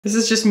This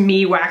is just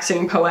me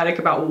waxing poetic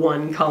about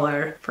one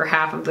color for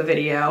half of the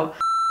video.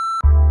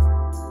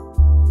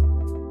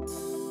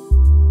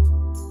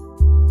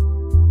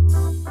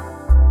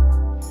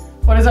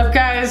 What is up,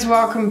 guys?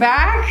 Welcome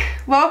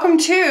back. Welcome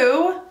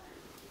to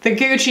the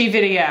Gucci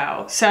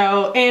video.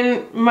 So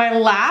in my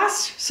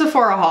last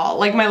Sephora haul,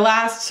 like my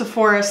last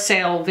Sephora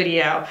sale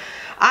video,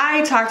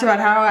 I talked about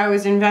how I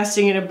was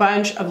investing in a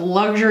bunch of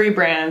luxury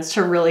brands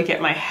to really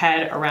get my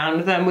head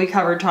around them. We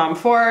covered Tom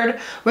Ford,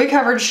 we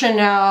covered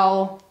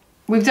Chanel,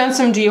 we've done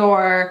some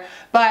Dior,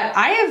 but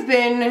I have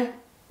been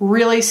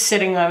really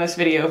sitting on this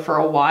video for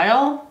a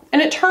while.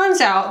 And it turns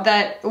out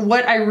that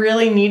what I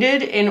really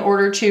needed in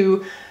order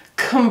to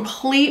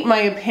complete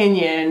my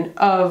opinion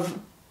of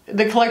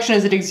the collection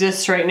as it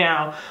exists right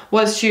now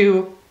was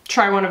to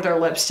try one of their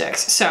lipsticks.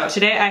 So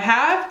today I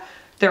have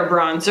their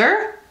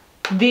bronzer,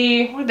 what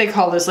do they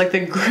call this? Like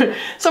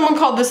someone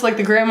called this like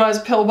the grandma's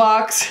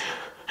pillbox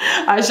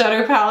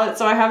eyeshadow palette.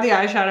 So I have the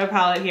eyeshadow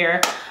palette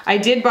here. I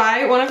did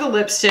buy one of the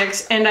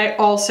lipsticks, and I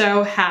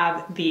also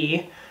have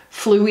the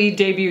Fluid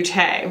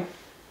Debutante,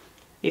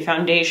 the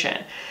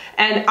foundation.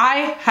 And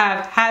I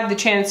have had the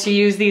chance to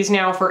use these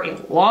now for a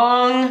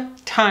long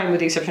time,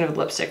 with the exception of the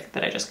lipstick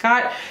that I just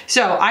got.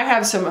 So I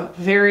have some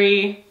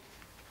very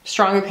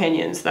strong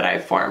opinions that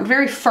I've formed,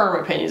 very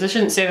firm opinions. I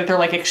shouldn't say that they're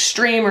like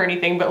extreme or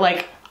anything, but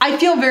like I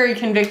feel very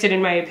convicted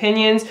in my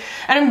opinions,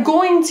 and I'm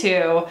going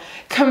to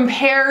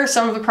compare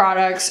some of the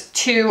products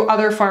to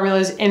other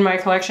formulas in my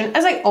collection,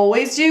 as I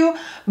always do,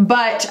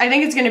 but I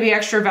think it's gonna be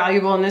extra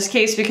valuable in this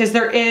case because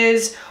there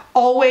is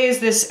always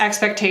this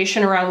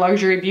expectation around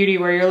luxury beauty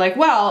where you're like,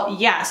 well,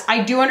 yes,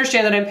 I do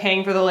understand that I'm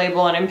paying for the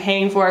label and I'm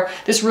paying for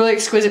this really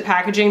exquisite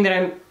packaging that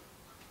I'm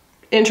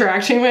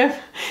interacting with.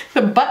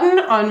 The button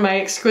on my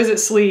exquisite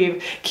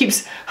sleeve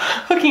keeps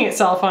hooking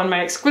itself on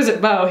my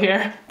exquisite bow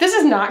here. This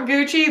is not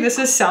Gucci, this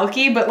is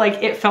Selkie, but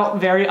like it felt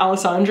very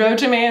Alessandro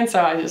to me, and so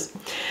I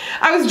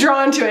was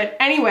drawn to it.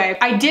 Anyway,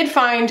 I did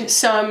find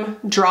some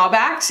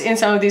drawbacks in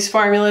some of these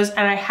formulas,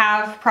 and I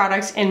have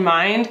products in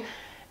mind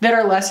that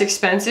are less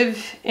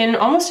expensive in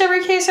almost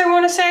every case, I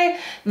wanna say,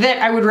 that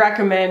I would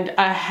recommend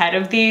ahead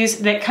of these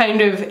that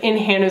kind of, in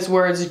Hannah's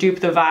words, dupe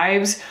the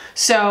vibes.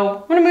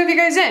 So I'm gonna move you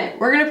guys in.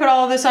 We're gonna put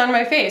all of this on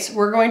my face.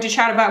 We're going to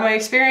chat about my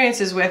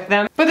experiences with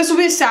them. But this will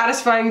be a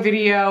satisfying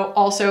video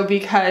also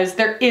because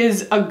there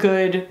is a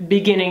good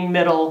beginning,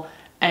 middle,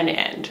 and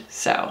end.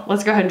 So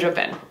let's go ahead and jump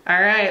in.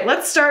 All right,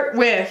 let's start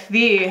with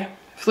the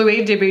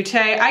Fluid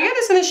Debutante. I got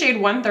this in the shade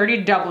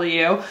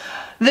 130W.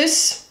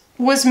 This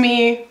was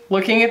me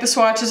looking at the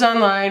swatches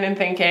online and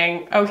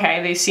thinking,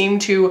 okay, they seem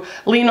to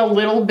lean a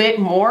little bit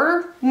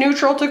more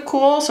neutral to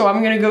cool, so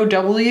I'm gonna go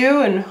W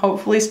and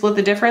hopefully split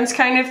the difference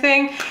kind of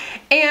thing.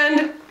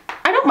 And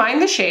I don't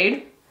mind the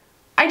shade.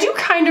 I do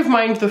kind of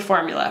mind the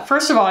formula.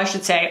 First of all, I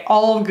should say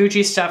all of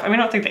Gucci stuff, I mean, I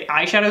don't think the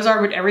eyeshadows are,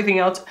 but everything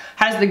else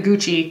has the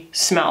Gucci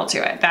smell to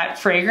it, that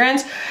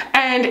fragrance.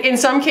 And in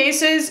some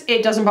cases,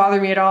 it doesn't bother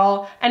me at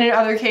all. And in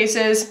other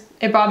cases,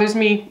 it bothers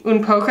me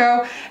un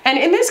poco. And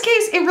in this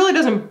case, it really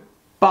doesn't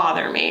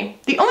bother me.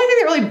 The only thing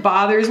that really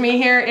bothers me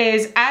here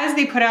is as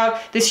they put out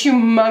this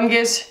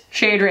humongous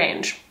shade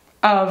range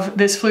of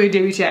this Fluid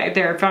Debutante,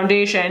 their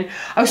foundation,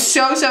 I was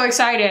so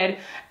excited.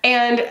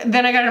 And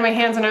then I got it in my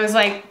hands and I was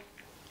like,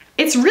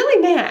 it's really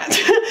matte.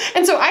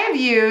 And so I have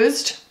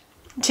used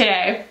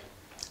today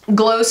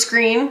Glow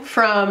Screen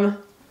from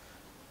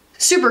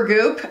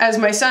Supergoop as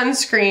my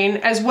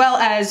sunscreen, as well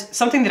as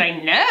something that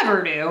I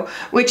never do,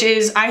 which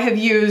is I have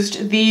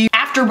used the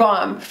After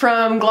Balm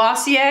from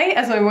Glossier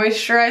as my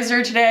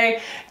moisturizer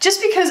today,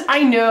 just because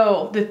I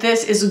know that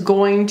this is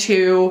going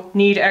to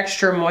need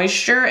extra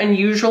moisture, and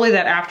usually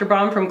that After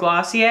Balm from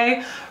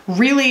Glossier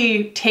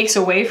really takes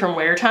away from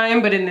wear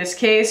time, but in this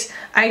case,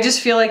 I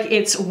just feel like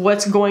it's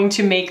what's going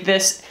to make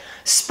this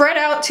spread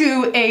out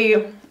to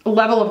a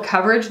level of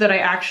coverage that I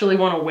actually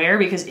want to wear,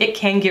 because it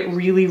can get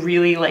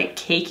really like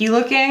cakey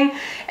looking,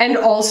 and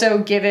also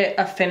give it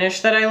a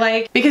finish that I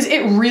like because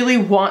it really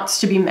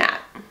wants to be matte.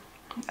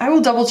 I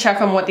will double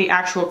check on what the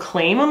actual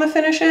claim on the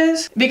finish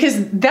is,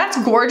 because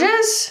that's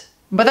gorgeous,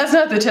 but that's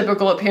not the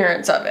typical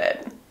appearance of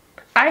it.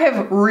 I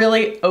have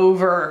really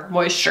over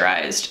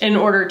moisturized in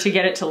order to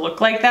get it to look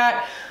like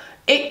that.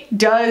 It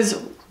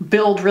does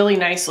build really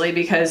nicely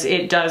because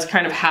it does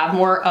kind of have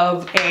more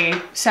of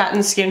a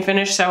satin skin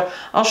finish. So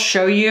I'll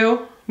show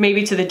you,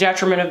 maybe to the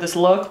detriment of this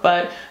look,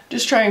 but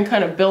just try and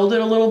kind of build it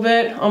a little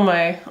bit on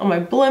my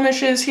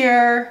blemishes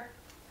here,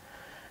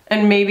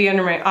 and maybe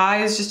under my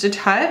eyes just a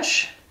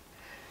touch,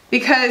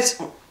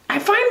 because I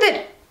find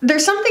that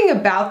there's something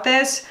about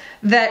this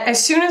that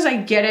as soon as I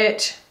get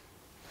it,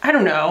 I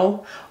don't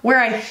know, where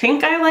I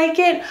think I like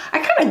it, I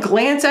kind of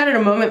glance at it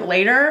a moment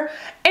later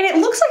and it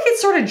looks like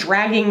it's sort of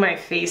dragging my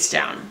face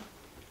down.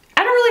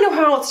 I don't really know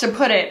how else to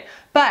put it,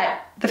 but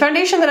the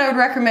foundation that I would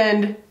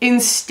recommend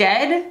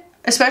instead,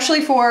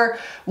 especially for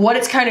what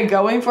it's kind of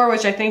going for,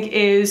 which I think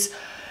is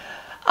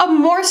a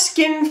more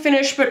skin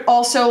finish, but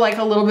also like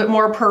a little bit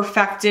more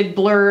perfected,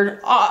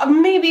 blurred,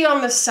 maybe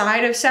on the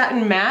side of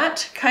satin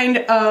matte kind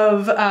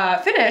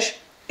of finish,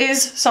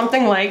 is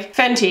something like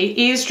Fenty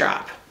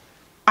Eavesdrop.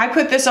 I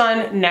put this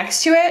on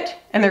next to it,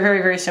 and they're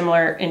very, very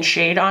similar in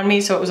shade on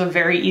me, so it was a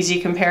very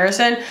easy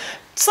comparison.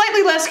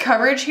 Slightly less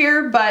coverage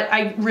here, but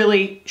I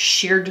really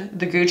sheared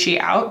the Gucci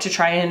out to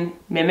try and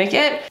mimic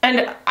it.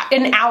 And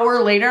an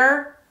hour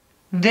later,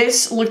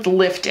 this looked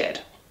lifted,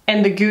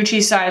 and the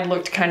Gucci side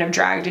looked kind of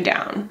dragged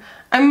down.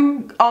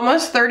 I'm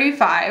almost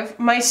 35.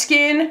 My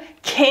skin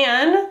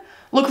can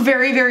look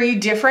very, very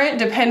different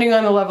depending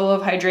on the level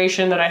of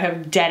hydration that I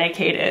have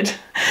dedicated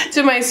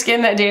to my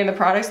skin that day and the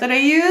products that I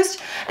used.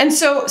 And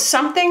so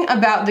something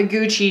about the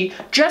Gucci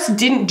just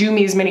didn't do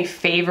me as many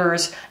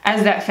favors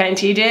as that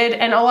Fenty did.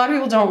 And a lot of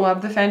people don't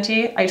love the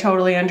Fenty. I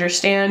totally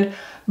understand.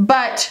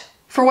 But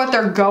for what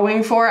they're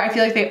going for, I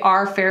feel like they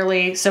are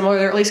fairly similar.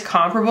 They're at least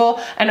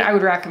comparable, and I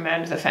would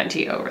recommend the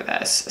Fenty over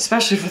this,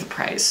 especially for the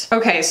price.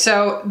 Okay,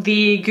 so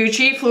the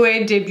Gucci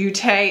Fluid de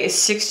Beauté is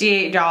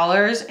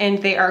 $68, and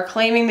they are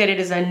claiming that it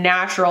is a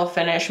natural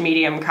finish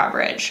medium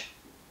coverage,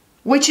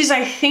 which is,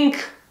 I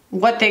think,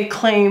 what they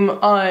claim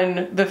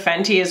on the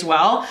Fenty as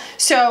well.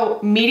 So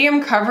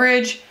medium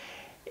coverage,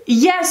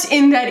 yes,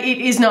 in that it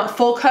is not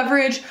full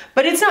coverage,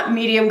 but it's not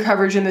medium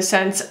coverage in the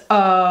sense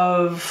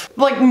of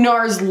like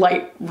NARS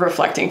light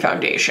reflecting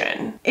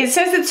foundation. It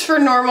says it's for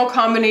normal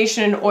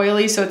combination and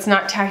oily, so it's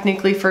not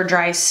technically for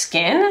dry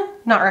skin.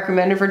 Not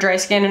recommended for dry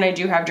skin, and I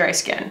do have dry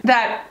skin.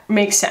 That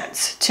makes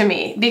sense to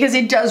me because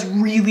it does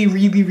really,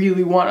 really,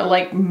 really want to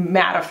like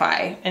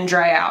mattify and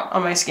dry out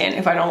on my skin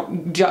if I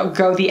don't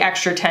go the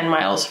extra 10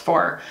 miles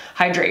for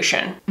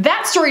hydration.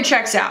 That story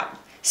checks out.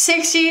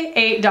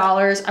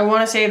 $68. I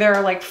want to say there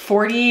are like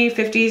 40,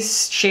 50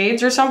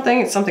 shades or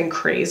something. It's something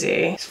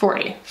crazy. It's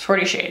 40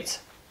 shades.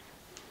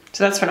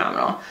 So that's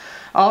phenomenal.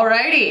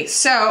 Alrighty,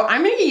 so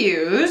I'm gonna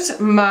use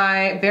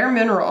my Bare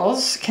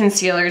Minerals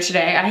concealer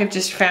today. I have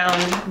just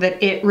found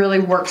that it really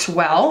works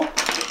well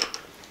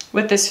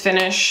with this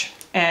finish,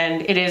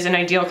 and it is an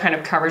ideal kind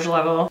of coverage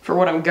level for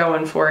what I'm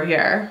going for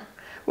here,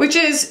 which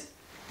is,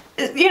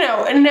 you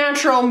know, a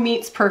natural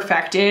meets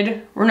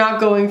perfected. We're not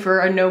going for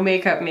a no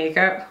makeup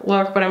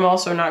look, but I'm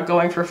also not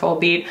going for full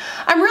beat.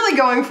 I'm really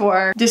going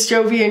for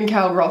dystopian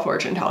cowgirl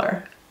fortune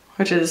teller,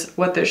 which is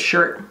what this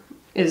shirt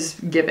is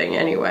giving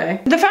anyway.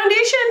 The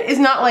foundation is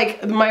not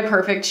like my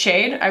perfect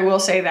shade. I will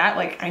say that,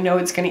 like, I know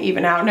it's gonna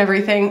even out and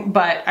everything,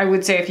 but I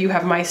would say if you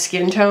have my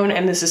skin tone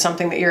and this is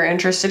something that you're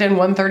interested in,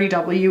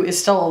 130W is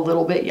still a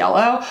little bit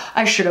yellow.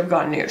 I should have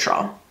gone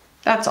neutral.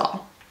 That's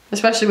all.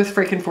 Especially with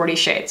freaking 40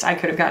 shades. I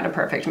could have gotten a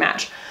perfect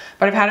match.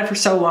 But I've had it for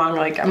so long,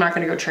 like, I'm not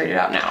gonna go trade it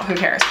out now. Who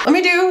cares? Let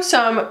me do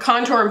some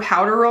contour and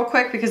powder real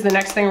quick because the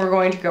next thing we're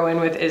going to go in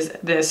with is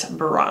this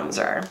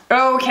bronzer.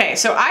 Okay,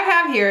 so I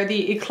have here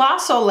the Eclat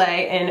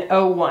Soleil in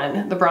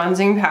 01, the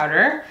bronzing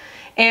powder.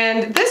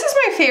 And this is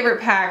my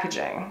favorite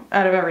packaging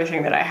out of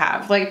everything that I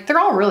have. Like, they're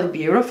all really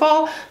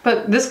beautiful,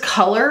 but this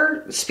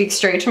color speaks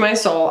straight to my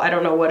soul. I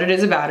don't know what it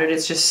is about it.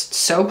 It's just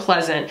so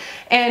pleasant.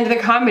 And the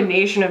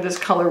combination of this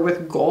color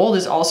with gold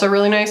is also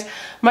really nice.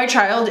 My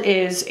child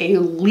is a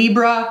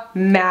Libra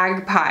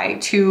magpie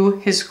to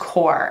his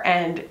core.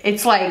 And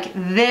it's like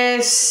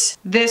this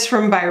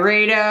from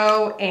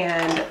Byredo,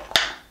 and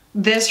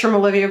this from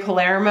Olivia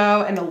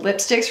Palermo, and the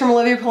lipsticks from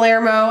Olivia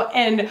Palermo,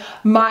 and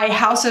my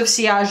House of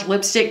Sillage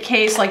lipstick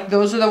case. Like,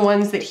 those are the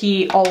ones that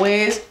he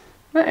always,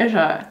 what is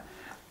that?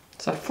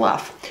 It's a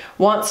fluff,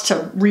 wants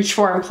to reach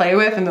for and play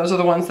with, and those are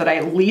the ones that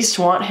I least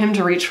want him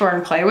to reach for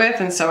and play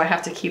with, and so I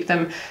have to keep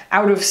them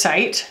out of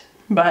sight.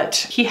 But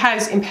he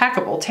has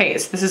impeccable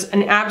taste. This is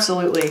an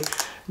absolutely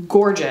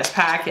gorgeous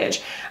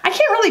package. I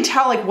can't really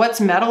tell like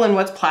what's metal and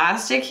what's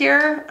plastic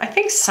here. I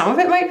think some of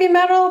it might be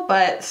metal,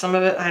 but some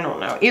of it, I don't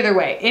know. Either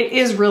way, it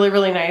is really,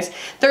 really nice.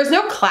 There's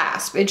no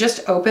clasp. It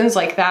just opens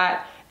like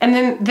that. And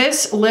then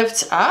this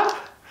lifts up.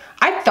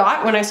 I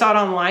thought when I saw it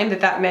online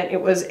that that meant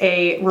it was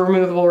a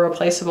removable,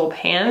 replaceable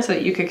pan so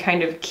that you could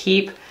kind of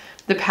keep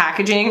the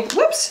packaging.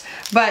 Whoops.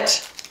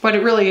 But what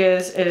it really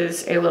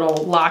is a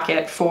little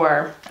locket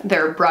for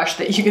their brush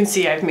that you can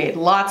see I've made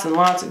lots and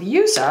lots of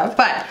use of.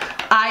 But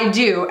I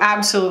do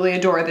absolutely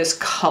adore this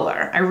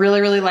color. I really,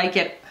 really like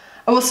it.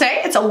 I will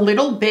say it's a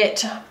little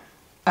bit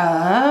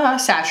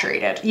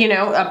saturated, you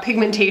know,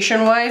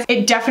 pigmentation wise.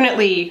 It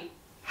definitely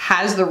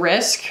has the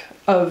risk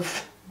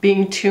of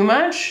being too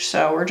much,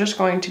 so we're just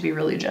going to be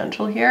really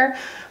gentle here.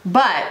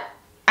 But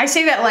I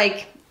say that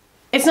like,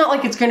 it's not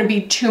like it's gonna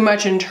be too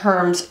much in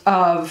terms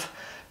of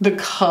the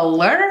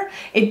color,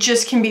 it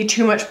just can be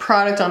too much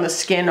product on the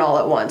skin all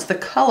at once. The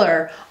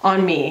color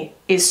on me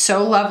is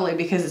so lovely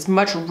because it's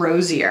much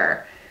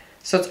rosier.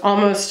 So it's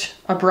almost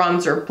a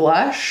bronzer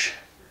blush.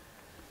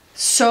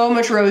 So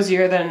much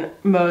rosier than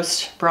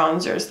most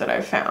bronzers that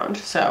I've found.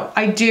 So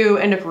I do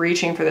end up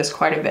reaching for this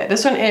quite a bit.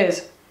 This one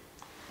is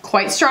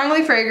quite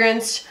strongly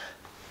fragranced.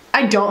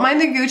 I don't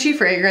mind the Gucci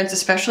fragrance,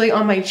 especially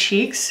on my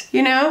cheeks,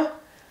 you know?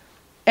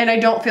 And I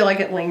don't feel like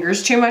it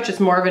lingers too much. It's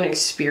more of an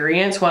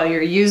experience while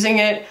you're using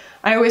it.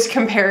 I always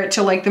compare it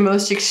to like the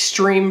most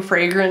extreme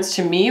fragrance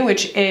to me,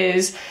 which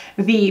is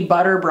the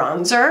Butter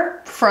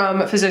Bronzer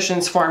from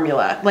Physicians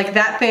Formula. Like,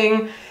 that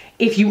thing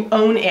if you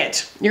own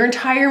it, your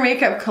entire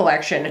makeup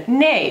collection,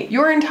 nay,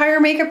 your entire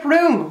makeup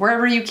room,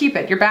 wherever you keep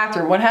it, your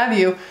bathroom, what have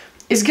you,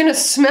 is gonna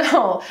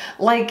smell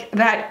like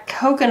that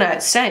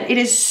coconut scent. It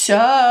is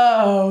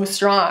so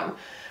strong.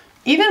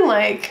 Even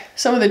like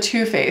some of the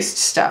Too Faced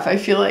stuff, I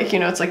feel like, you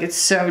know, it's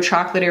so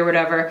chocolatey or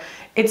whatever.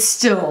 It's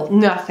still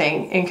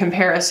nothing in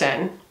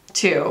comparison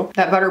to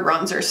that butter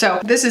bronzer. So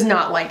this is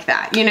not like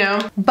that, you know?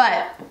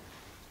 But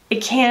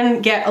it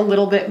can get a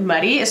little bit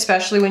muddy,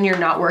 especially when you're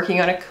not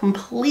working on a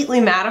completely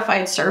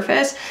mattified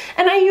surface.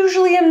 And I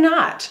usually am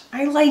not.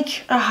 I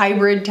like a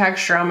hybrid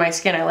texture on my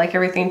skin. I like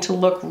everything to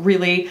look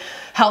really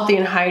healthy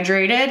and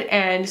hydrated.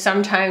 And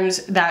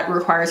sometimes that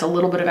requires a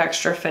little bit of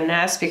extra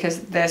finesse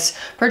because this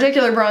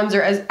particular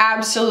bronzer, as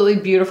absolutely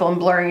beautiful and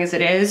blurring as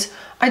it is,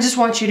 I just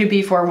want you to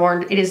be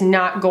forewarned, it is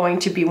not going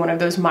to be one of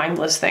those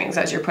mindless things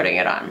as you're putting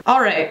it on.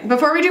 All right,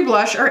 before we do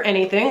blush or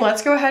anything,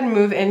 let's go ahead and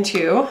move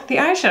into the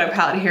eyeshadow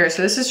palette here.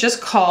 So this is just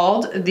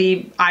called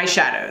the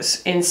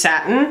eyeshadows in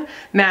satin,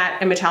 matte,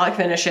 and metallic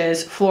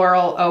finishes,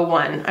 Floral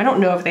 01. I don't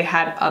know if they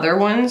had other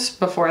ones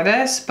before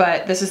this,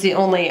 but this is the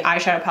only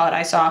eyeshadow palette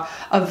I saw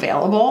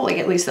available, like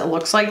at least it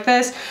looks like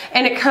this.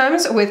 And it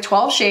comes with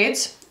 12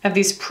 shades of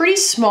these pretty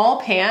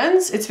small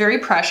pans. It's very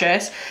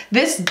precious.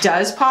 This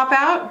does pop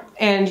out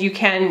and you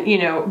can, you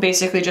know,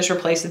 basically just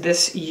replace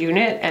this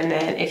unit. And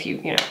then if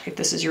if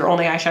this is your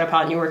only eyeshadow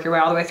palette and you work your way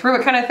all the way through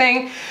it kind of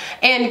thing,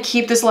 and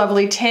keep this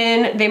lovely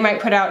tin. They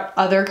might put out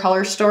other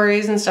color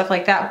stories and stuff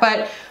like that.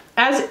 But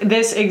as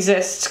this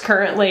exists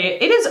currently,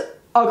 it is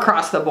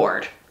across the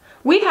board.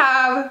 We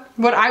have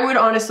what I would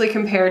honestly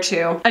compare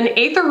to an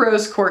Aether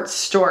Rose Quartz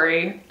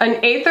story, an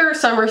Aether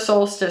Summer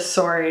Solstice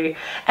story,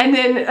 and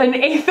then an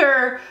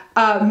Aether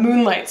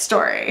Moonlight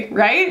story,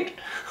 right?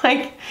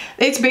 Like,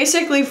 it's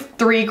basically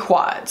 3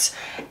 quads.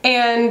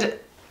 And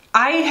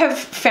I have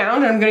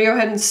found, and I'm gonna go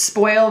ahead and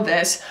spoil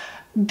this,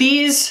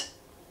 these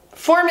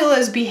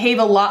formulas behave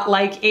a lot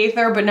like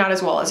Aether, but not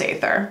as well as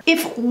Aether.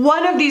 If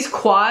one of these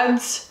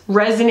quads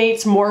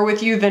resonates more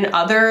with you than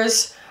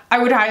others, I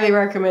would highly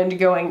recommend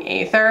going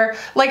Aether.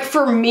 Like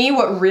for me,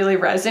 what really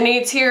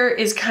resonates here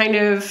is kind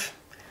of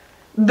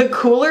the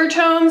cooler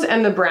tones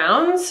and the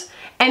browns.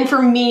 And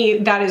for me,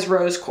 that is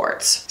Rose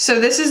Quartz.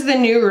 So this is the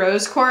new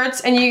Rose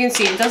Quartz, and you can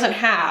see it doesn't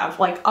have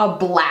like a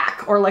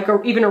black or like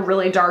even a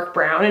really dark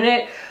brown in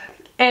it.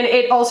 And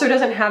it also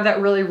doesn't have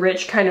that really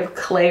rich kind of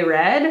clay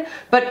red,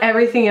 but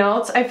everything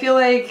else I feel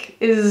like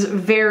is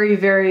very,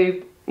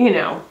 very, you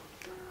know,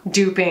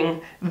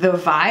 duping the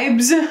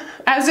vibes,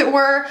 as it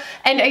were.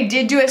 And I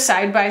did do a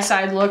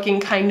side-by-side look in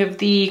kind of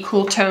the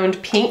cool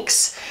toned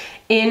pinks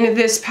in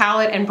this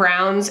palette and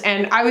browns,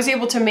 and I was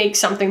able to make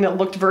something that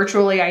looked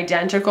virtually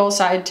identical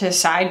side to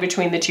side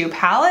between the two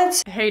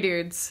palettes. Hey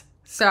dudes.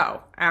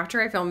 So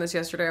after I filmed this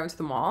yesterday, I went to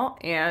the mall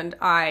and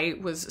I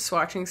was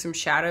swatching some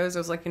shadows. I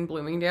was like in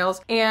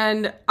Bloomingdale's,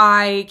 and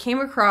I came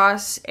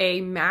across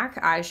a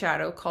MAC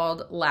eyeshadow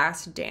called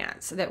Last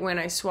Dance that when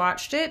I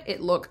swatched it,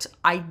 it looked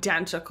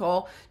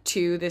identical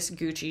to this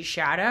Gucci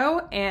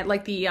shadow, and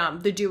like the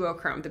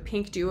duochrome, the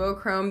pink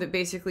duochrome that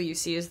basically you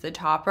see as the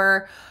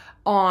topper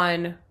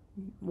on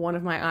one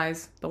of my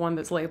eyes, the one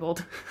that's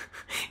labeled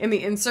in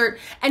the insert.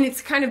 And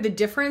it's kind of the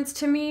difference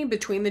to me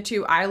between the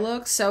two eye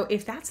looks. So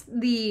if that's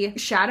the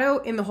shadow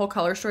in the whole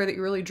color story that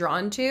you're really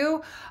drawn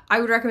to,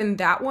 I would recommend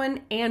that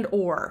one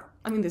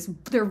I mean,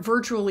 they're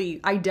virtually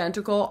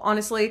identical,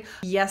 honestly.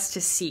 Yes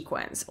to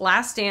Sequins.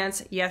 Last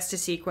Dance, Yes to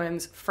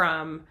Sequins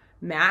from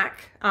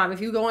MAC. If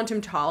you go on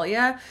to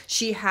Talia,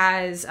 she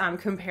has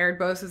compared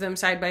both of them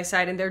side by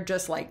side, and they're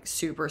just like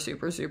super,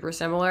 super, super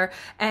similar.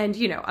 And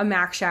you know, a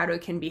MAC shadow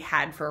can be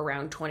had for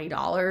around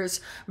 $20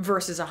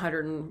 versus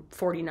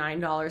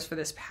 $149 for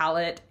this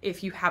palette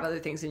if you have other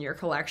things in your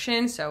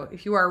collection. So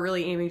if you are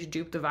really aiming to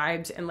dupe the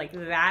vibes and like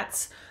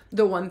that's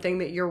the one thing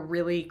that you're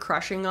really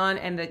crushing on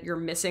and that you're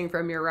missing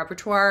from your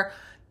repertoire,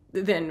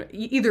 then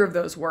either of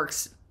those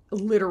works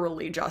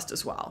literally just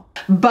as well.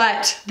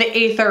 But the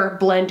Aether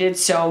blended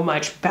so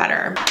much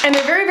better. And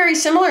they're very, very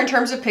similar in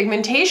terms of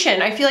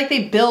pigmentation. I feel like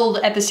they build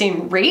at the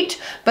same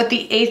rate, but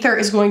the Aether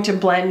is going to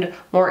blend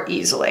more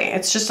easily.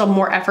 It's just a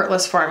more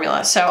effortless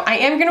formula. So I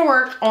am gonna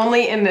work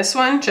only in this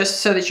one just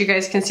so that you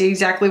guys can see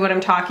exactly what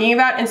I'm talking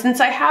about. And since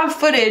I have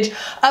footage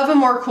of a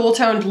more cool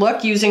toned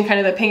look using kind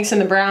of the pinks and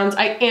the browns,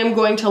 I am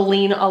going to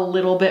lean a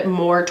little bit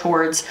more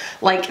towards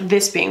like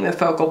this being the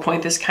focal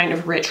point, this kind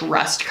of rich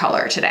rust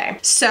color today.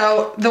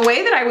 So the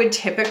way that I would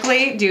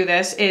typically do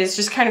this is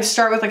just kind of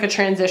start with like a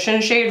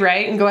transition shade,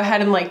 right? And go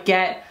ahead and like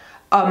get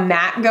a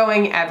matte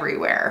going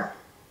everywhere.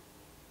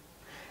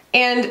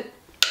 And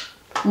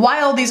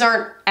while these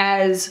aren't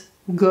as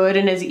good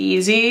and as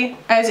easy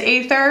as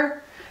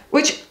Aether,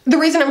 which the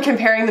reason I'm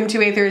comparing them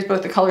to Aether is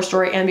both the color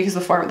story and because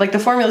the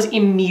formulas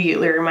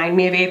immediately remind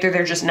me of Aether,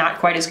 they're just not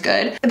quite as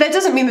good. But that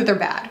doesn't mean that they're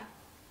bad.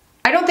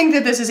 I don't think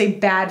that this is a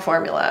bad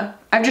formula.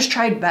 I've just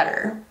tried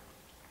better.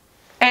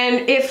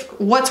 And if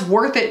what's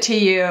worth it to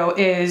you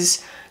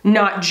is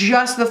not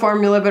just the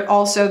formula, but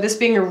also this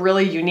being a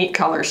really unique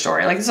color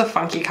story. Like, it's a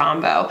funky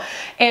combo.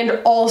 And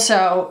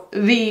also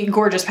the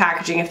gorgeous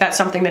packaging, if that's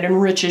something that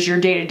enriches your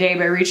day-to-day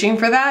by reaching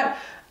for that,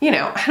 you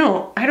know,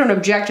 I don't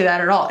object to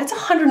that at all. It's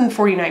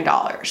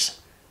 $149.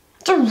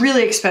 It's a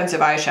really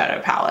expensive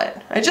eyeshadow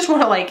palette. I just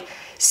want to like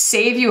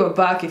save you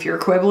 $1 if you're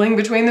quibbling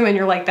between them and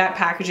you're like, that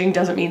packaging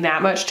doesn't mean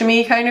that much to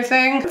me kind of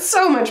thing. That's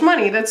so much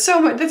money. That's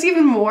so much. That's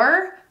even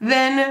more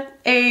than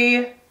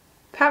a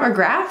Pat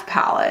McGrath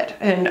palette.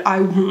 And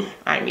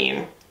I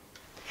mean,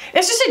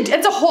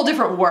 it's a whole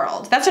different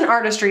world. That's an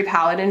artistry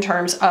palette in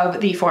terms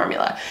of the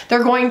formula.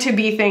 They're going to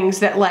be things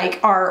that like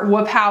are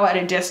wapow at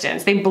a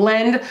distance. They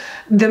blend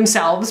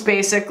themselves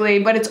basically,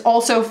 but it's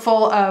also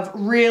full of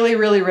really,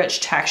 really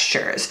rich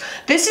textures.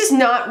 This is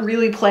not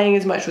really playing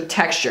as much with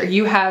texture.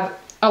 You have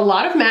a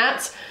lot of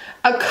mattes,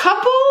 a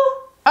couple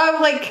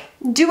of like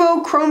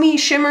duochrome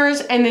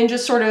shimmers, and then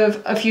just sort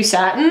of a few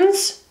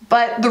satins.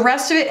 But the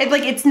rest of it,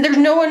 there's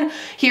no one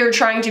here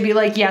trying to be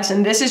like, yes,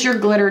 and this is your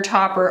glitter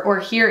topper,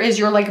 or here is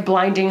your like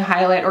blinding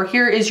highlight, or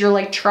here is your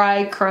like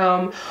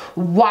trichrome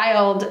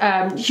wild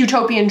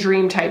utopian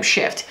dream type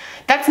shift.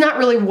 That's not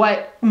really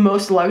what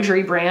most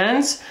luxury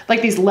brands,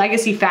 like these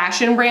legacy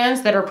fashion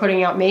brands that are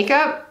putting out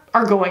makeup,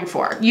 are going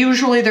for.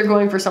 Usually they're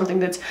going for something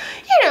that's,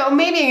 you know,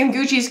 maybe in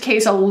Gucci's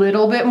case a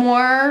little bit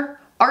more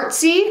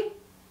artsy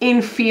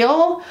in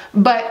feel,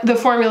 but the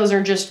formulas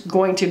are just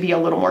going to be a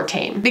little more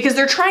tame because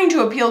they're trying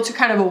to appeal to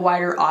kind of a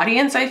wider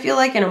audience, I feel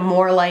like, in a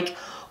more like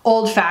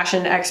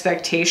old-fashioned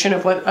expectation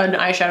of what an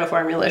eyeshadow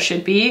formula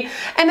should be.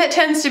 And that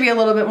tends to be a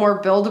little bit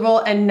more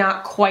buildable and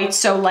not quite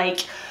so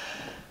like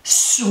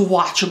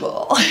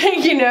swatchable.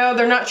 You know,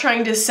 they're not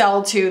trying to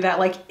sell to that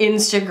like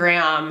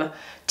Instagram,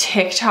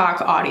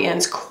 TikTok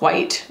audience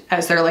quite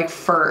as their like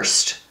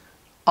first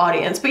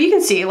audience. But you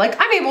can see, like,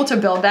 I'm able to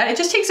build that. It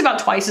just takes about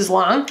twice as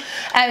long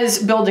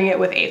as building it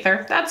with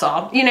Aether. That's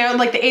all. You know,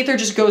 like the Aether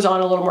just goes on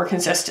a little more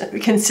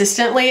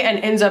consistently and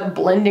ends up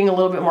blending a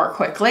little bit more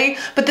quickly,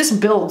 but this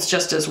builds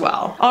just as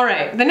well. All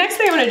right, the next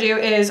thing I'm gonna do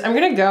is I'm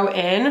gonna go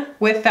in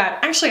with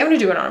that, actually I'm gonna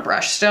do it on a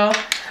brush still.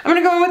 I'm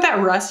gonna go in with that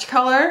rust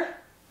color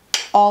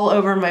all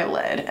over my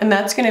lid, and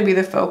that's gonna be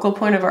the focal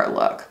point of our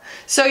look.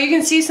 So you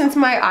can see, since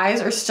my eyes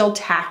are still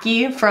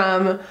tacky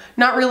from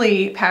not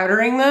really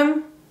powdering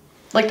them,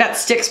 like that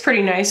sticks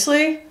pretty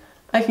nicely,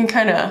 I can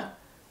kind of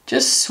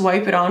just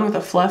swipe it on with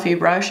a fluffy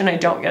brush and I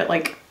don't get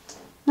like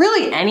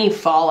really any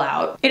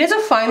fallout. It is a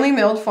finely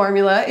milled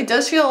formula. It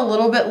does feel a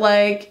little bit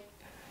like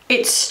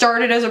it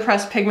started as a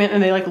pressed pigment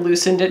and they like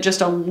loosened it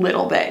just a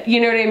little bit. You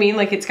know what I mean?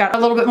 Like it's got a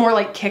little bit more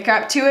like kick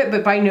up to it,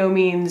 but by no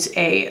means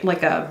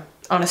like a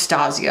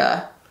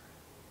Anastasia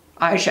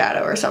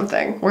eyeshadow or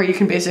something where you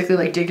can basically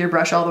like dig your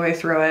brush all the way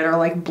through it or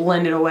like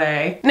blend it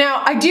away.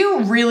 Now I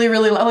do really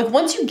like,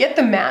 once you get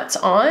the mattes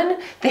on,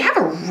 they have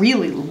a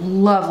really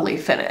lovely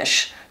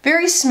finish.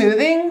 Very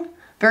smoothing,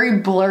 very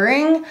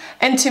blurring,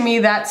 and to me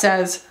that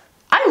says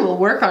I will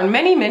work on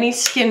many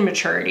skin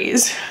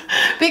maturities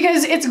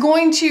because it's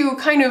going to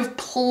kind of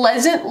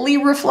pleasantly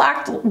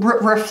refract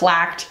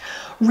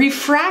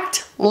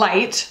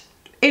light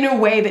in a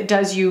way that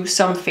does you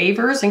some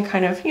favors and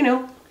kind of, you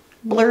know,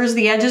 blurs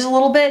the edges a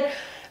little bit,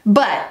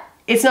 but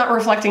it's not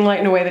reflecting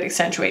light in a way that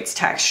accentuates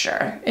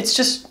texture. It's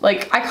just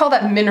like, I call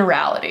that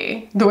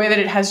minerality, the way that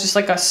it has just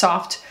like a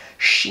soft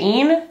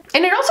sheen.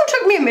 And it also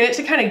took me a minute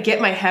to kind of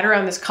get my head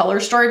around this color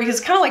story because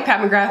it's kind of like Pat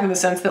McGrath in the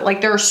sense that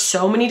like there are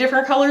so many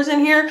different colors in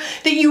here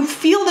that you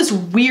feel this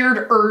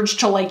weird urge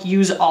to like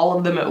use all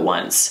of them at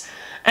once.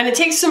 And it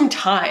takes some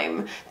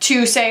time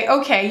to say,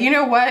 okay, you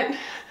know what?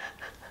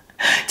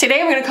 Today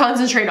I'm going to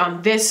concentrate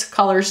on this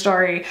color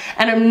story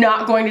and I'm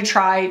not going to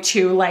try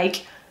to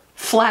like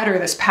flatter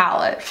this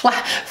palette,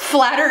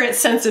 flatter its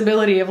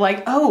sensibility of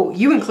like, oh,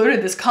 you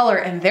included this color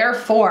and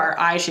therefore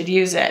I should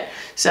use it.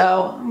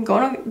 So I'm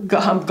going to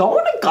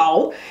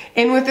go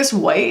in with this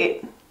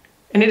white,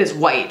 and it is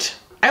white.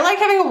 I like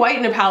having a white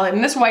in a palette,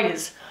 and this white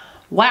is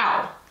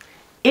wow.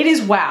 It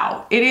is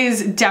wow. It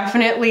is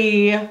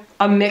definitely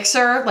a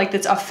mixer like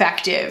that's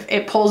effective.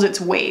 It pulls its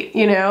weight,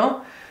 you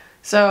know?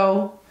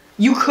 So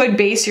you could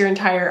base your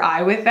entire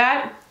eye with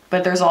that,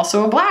 but there's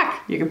also a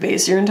black. You could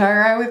base your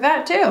entire eye with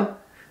that too.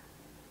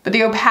 But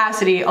the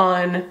opacity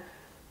on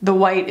the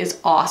white is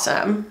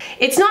awesome.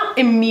 It's not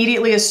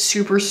immediately a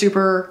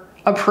super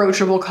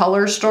approachable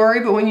color story,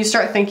 but when you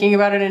start thinking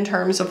about it in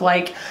terms of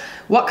like,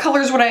 what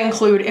colors would I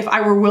include if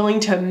I were willing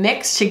to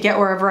mix to get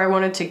wherever I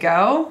wanted to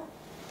go?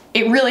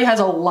 It really has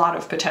a lot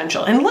of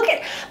potential. And look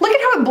at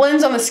how it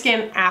blends on the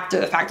skin after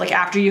the fact, like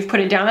after you've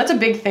put it down. That's a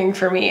big thing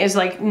for me, is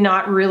like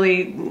not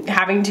really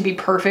having to be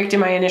perfect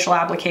in my initial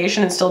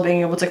application and still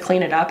being able to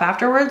clean it up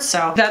afterwards.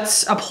 So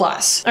that's a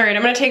plus. All right,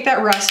 I'm gonna take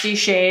that rusty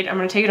shade. I'm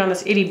gonna take it on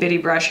this itty bitty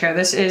brush here.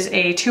 This is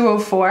a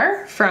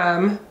 204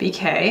 from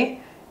BK,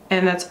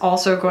 and that's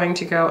also going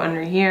to go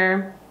under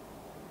here.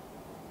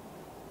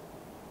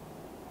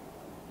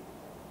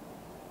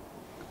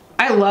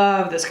 I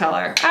love this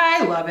color.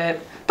 I love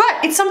it. But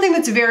it's something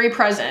that's very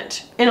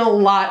present in a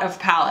lot of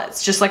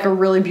palettes, just like a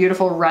really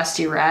beautiful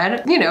rusty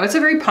red. You know, it's a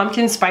very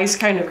pumpkin spice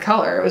kind of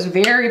color. It was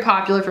very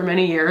popular for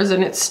many years,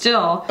 and it's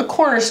still a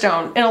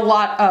cornerstone in a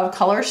lot of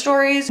color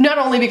stories. Not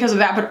only because of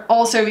that, but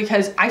also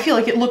because I feel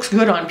like it looks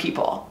good on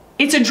people.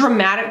 It's a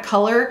dramatic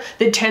color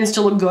that tends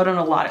to look good on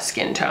a lot of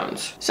skin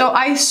tones. So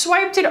I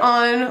swiped it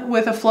on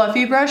with a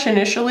fluffy brush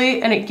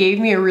initially, and it gave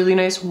me a really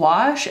nice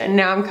wash, and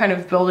now I'm kind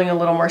of building a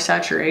little more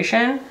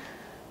saturation,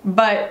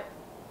 but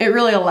it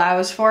really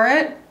allows for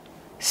it.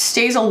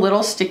 Stays a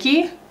little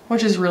sticky,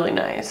 which is really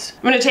nice.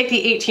 I'm gonna take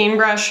the 18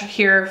 brush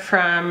here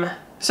from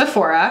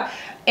Sephora,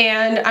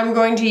 and I'm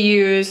going to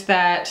use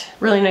that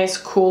really nice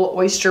cool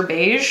oyster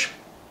beige.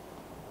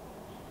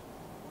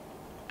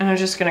 And I'm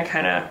just gonna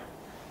kind of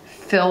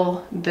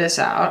fill this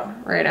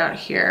out right out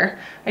here.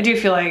 I do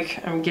feel like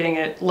I'm getting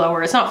it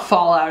lower. It's not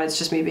fallout, it's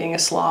just me being a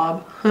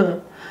slob.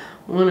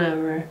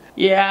 Whatever.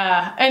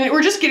 Yeah, and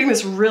we're just getting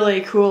this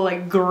really cool,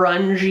 like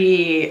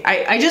grungy.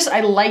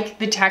 I like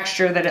the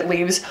texture that it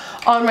leaves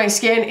on my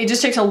skin. It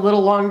just takes a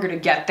little longer to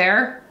get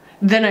there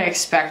than I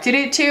expected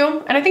it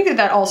to. And I think that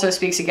that also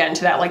speaks again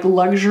to that like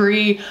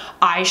luxury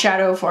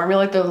eyeshadow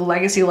formula, like the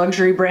legacy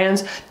luxury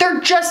brands.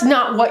 They're just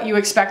not what you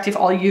expect if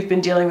all you've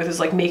been dealing with is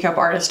like makeup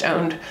artist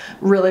owned,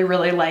 really,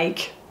 really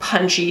like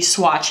punchy,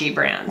 swatchy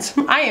brands.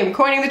 I am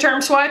coining the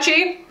term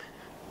swatchy.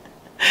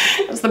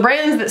 It's the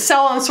brands that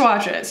sell on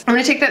swatches. I'm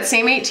gonna take that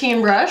same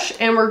 18 brush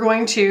and we're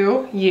going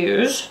to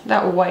use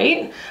that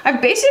white.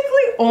 I've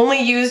basically only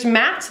used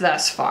mattes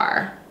thus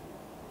far.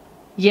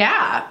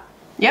 Yeah,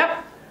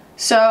 yep.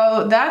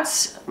 So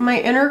that's my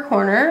inner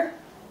corner.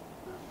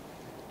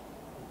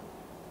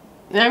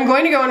 And I'm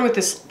going to go in with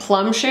this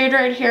plum shade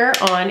right here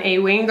on a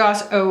Wayne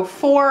Goss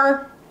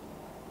 04.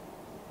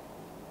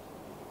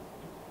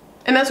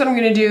 And that's what I'm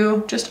gonna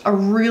do, just a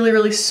really,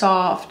 really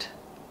soft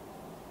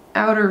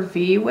outer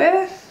V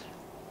with.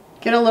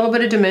 Get a little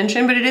bit of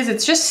dimension, but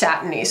it's just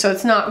satiny, so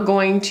it's not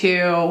going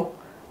to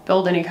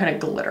build any kind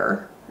of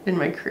glitter in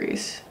my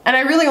crease. And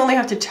I really only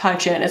have to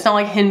touch in. It's not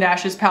like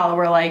Hindash's palette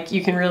where like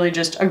you can really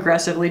just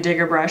aggressively dig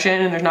a brush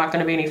in and there's not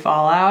gonna be any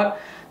fallout.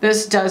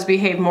 This does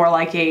behave more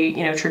like a,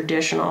 you know,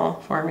 traditional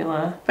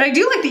formula. But I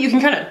do like that you can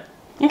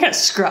kind of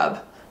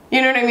scrub.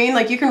 You know what I mean?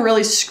 Like you can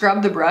really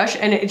scrub the brush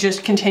and it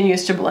just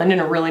continues to blend in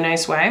a really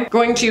nice way.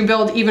 Going to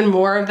build even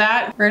more of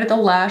that right at the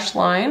lash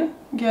line.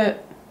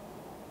 Get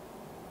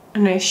a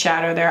nice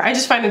shadow there. I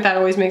just find that that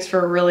always makes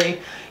for a really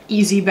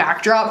easy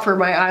backdrop for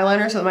my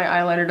eyeliner so that my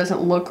eyeliner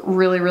doesn't look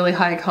really, really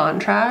high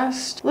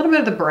contrast. A little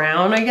bit of the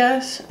brown, I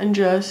guess, and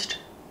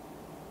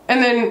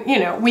then, you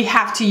know, we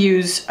have to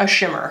use a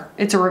shimmer.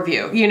 It's a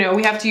review. You know,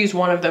 we have to use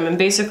one of them, and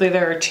basically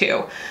there are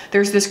two.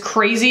 There's this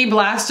crazy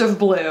blast of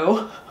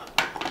blue,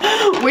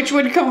 which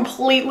would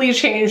completely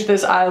change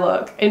this eye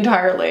look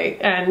entirely.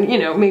 And you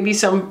know, maybe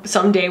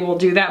someday we'll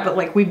do that, but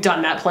like we've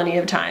done that plenty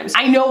of times.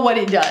 I know what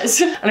it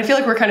does. And I feel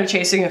like we're kind of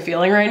chasing a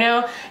feeling right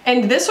now.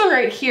 And this one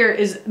right here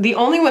is the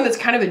only one that's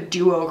kind of a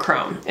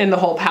duochrome in the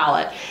whole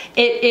palette.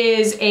 It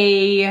is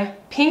a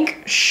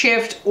pink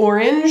shift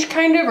orange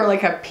kind of, or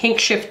like a pink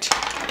shift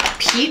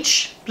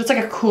peach, but it's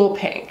like a cool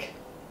pink.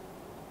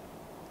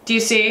 Do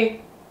you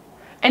see?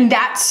 And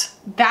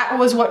that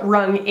was what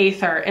rung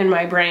Aether in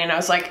my brain. I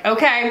was like,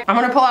 okay, I'm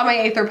gonna pull out my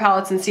Aether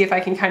palettes and see if I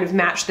can kind of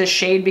match this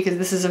shade because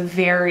this is a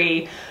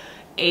very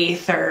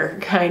Aether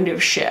kind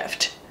of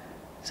shift.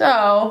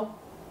 So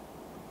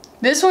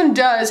this one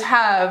does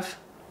have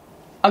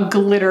a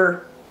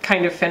glitter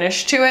kind of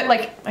finish to it.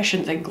 Like, I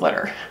shouldn't say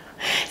glitter.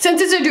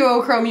 Since it's a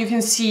duochrome, you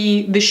can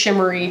see the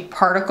shimmery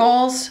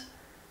particles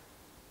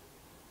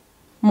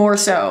more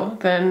so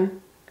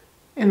than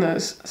in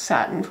those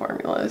satin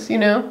formulas, you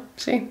know?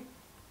 See?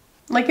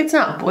 Like, it's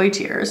not boy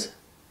tears,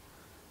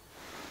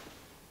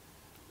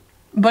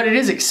 but it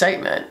is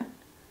excitement.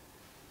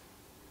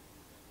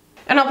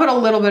 And I'll put a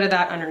little bit of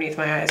that underneath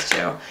my eyes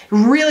too. It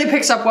really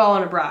picks up well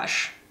on a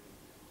brush.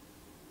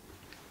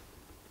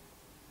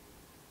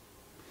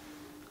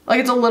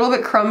 Like, it's a little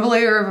bit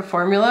crumblier of a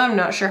formula. I'm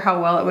not sure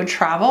how well it would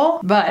travel,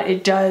 but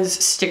it does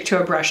stick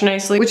to a brush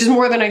nicely, which is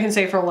more than I can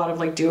say for a lot of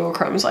like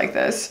duochromes like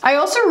this. I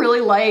also really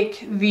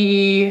like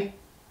the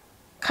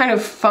kind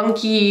of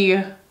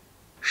funky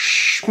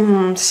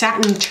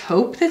satin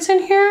taupe that's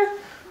in here.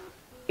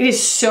 It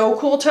is so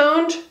cool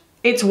toned.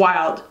 It's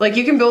wild. Like,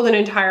 you can build an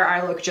entire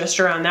eye look just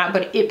around that,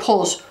 but it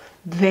pulls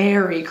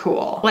very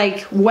cool.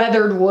 Like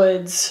weathered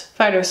woods,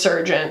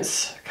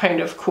 phytosurgeons kind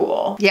of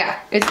cool. Yeah,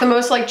 it's the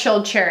most like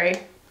chilled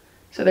cherry.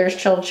 So there's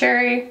chilled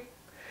cherry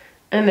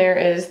and there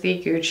is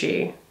the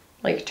Gucci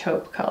like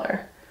taupe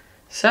color.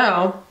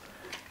 So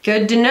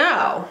good to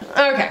know.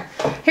 Okay,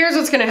 here's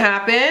what's gonna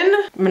happen.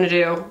 I'm gonna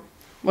do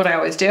what I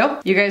always do.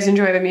 You guys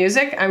enjoy the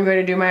music. I'm going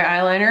to do my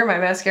eyeliner, my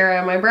mascara,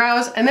 and my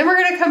brows, and then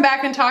we're gonna come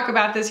back and talk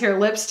about this here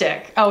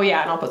lipstick. Oh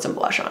yeah, and I'll put some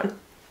blush on.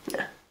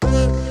 Yeah.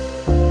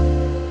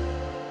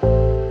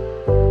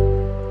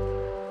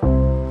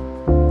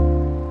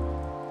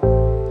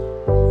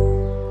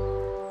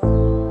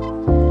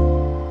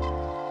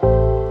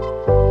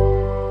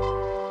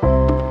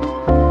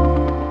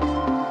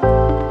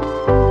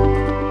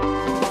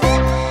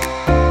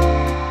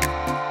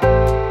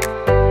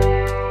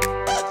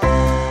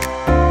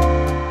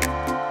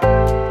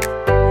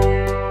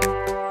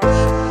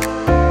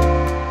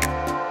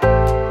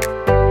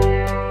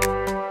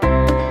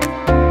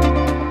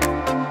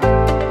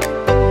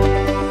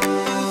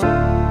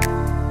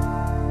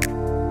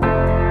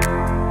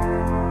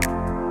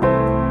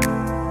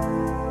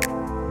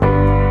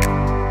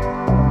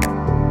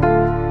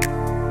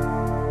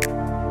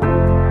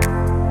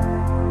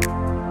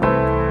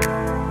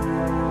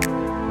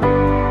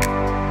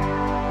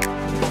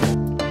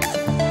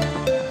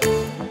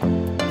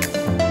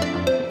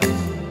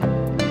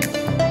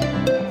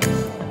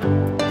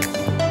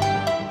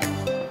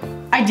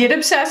 I did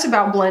obsess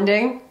about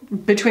blending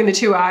between the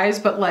two eyes,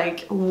 but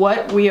like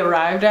what we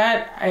arrived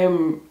at, I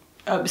am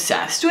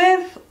obsessed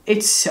with.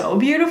 It's so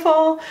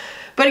beautiful.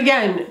 But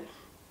again,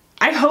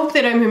 I hope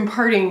that I'm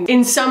imparting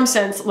in some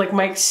sense like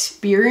my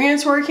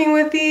experience working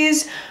with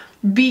these,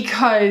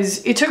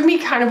 because it took me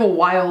kind of a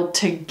while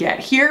to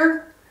get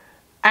here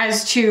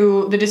as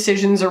to the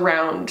decisions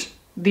around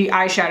the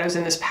eyeshadows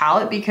in this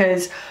palette,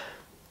 because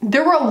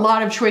there were a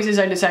lot of choices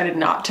I decided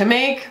not to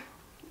make.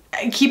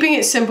 Keeping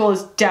it simple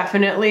is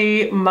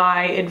definitely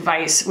my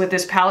advice with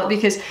this palette,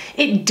 because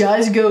it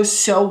does go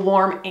so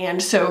warm and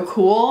so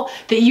cool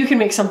that you can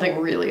make something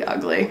really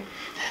ugly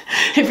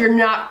if you're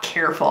not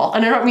careful.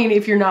 And I don't mean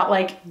if you're not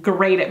like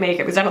great at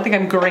makeup, because I don't think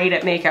I'm great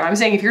at makeup. I'm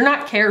saying if you're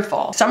not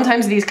careful,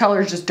 sometimes these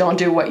colors just don't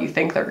do what you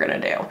think they're gonna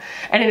do.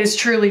 And it is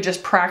truly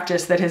just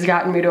practice that has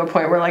gotten me to a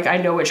point where like I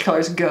know which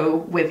colors go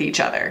with each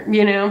other,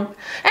 you know?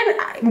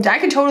 And I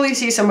could totally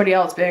see somebody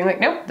else being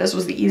like, nope, this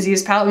was the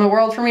easiest palette in the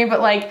world for me,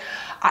 but like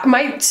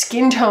my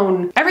skin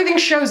tone, everything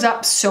shows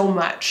up so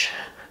much.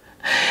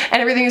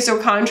 And everything is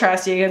so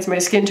contrasty against my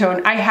skin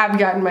tone. I have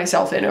gotten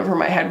myself in over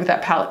my head with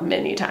that palette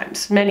many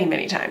times,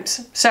 many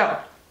times. So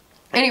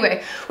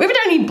anyway, we haven't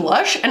done any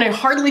blush, and I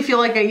hardly feel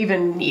like I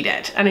even need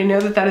it. And I know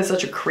that that is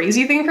such a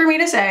crazy thing for me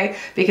to say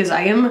because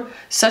I am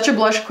such a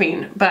blush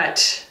queen,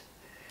 but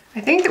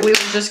I think that we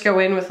will just go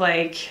in with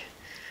like,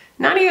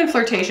 not even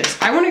flirtatious.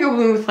 I want to go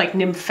in with like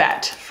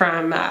Nymphette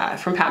from Pat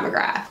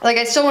McGrath. Like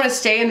I still want to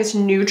stay in this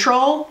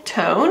neutral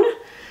tone,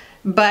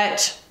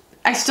 but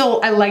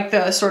I like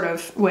the sort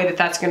of way that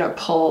that's gonna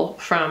pull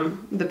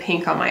from the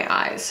pink on my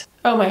eyes.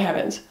 Oh my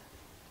heavens.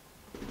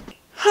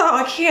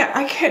 Oh, I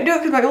can't do it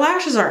because my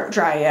lashes aren't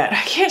dry yet.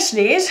 I can't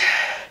sneeze.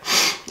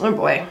 Oh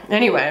boy,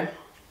 anyway.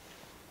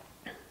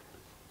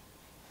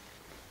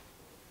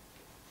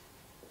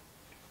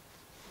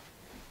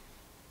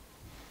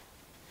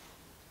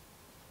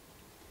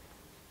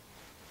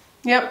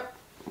 Yep,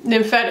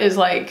 Nymphette is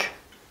like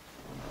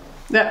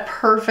that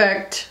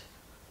perfect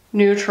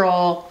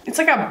neutral. It's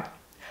like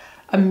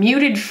a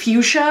muted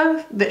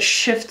fuchsia that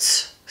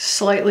shifts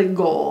slightly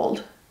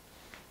gold.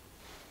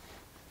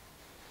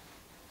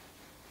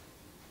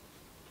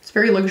 It's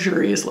very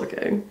luxurious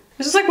looking.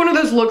 This is like one of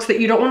those looks that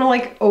you don't want to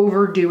like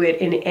overdo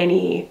it in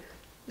any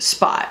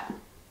spot.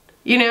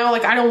 You know,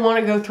 like I don't want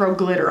to go throw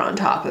glitter on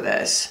top of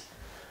this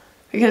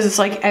because it's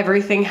like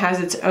everything has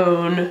its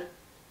own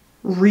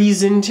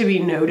reason to be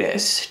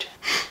noticed.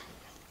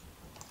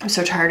 I'm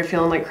so tired of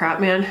feeling like crap,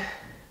 man.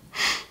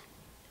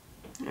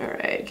 All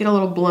right, get a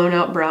little blown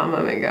out brow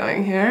moment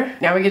going here.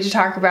 Now we get to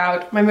talk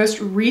about my most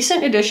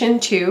recent addition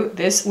to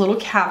this little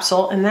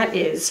capsule, and that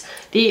is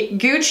the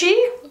Gucci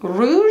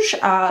Rouge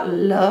à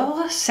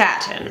Lèvres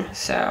Satin.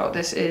 So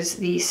this is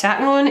the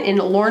satin one in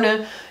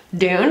Lorna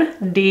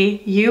Dune,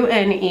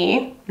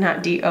 D-U-N-E,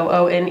 not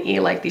D-O-O-N-E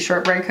like the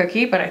shortbread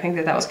cookie, but I think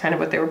that that was kind of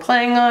what they were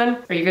playing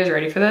on. Are you guys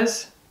ready for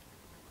this?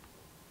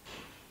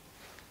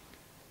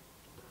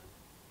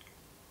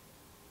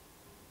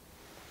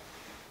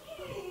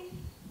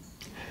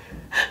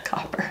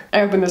 Copper.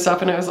 I opened this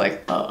up and I was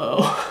like,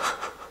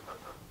 uh-oh.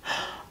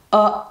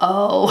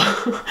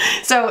 Uh-oh.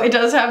 So it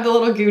does have the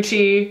little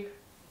Gucci,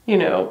 you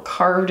know,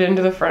 carved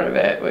into the front of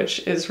it, which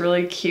is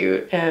really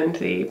cute. And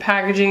the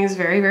packaging is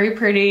very, very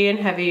pretty and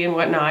heavy and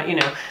whatnot. You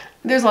know,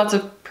 there's lots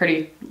of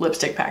pretty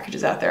lipstick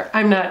packages out there.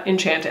 I'm not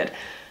enchanted.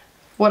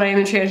 What I am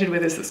enchanted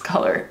with is this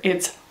color.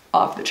 It's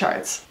off the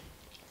charts.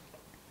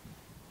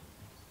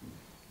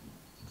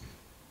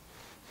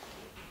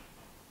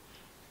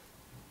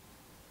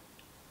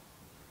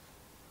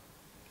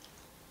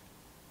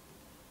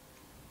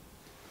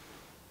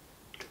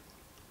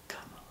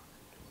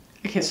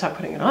 I can't stop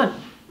putting it on.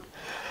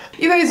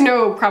 You guys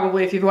know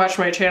probably if you've watched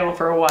my channel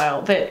for a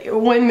while that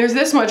when there's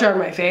this much on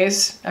my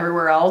face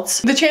everywhere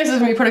else, the chances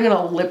of me putting on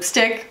a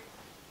lipstick,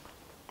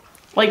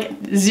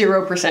 like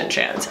 0%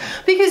 chance.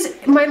 Because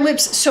my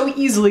lips so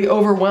easily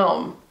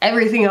overwhelm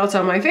everything else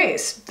on my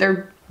face.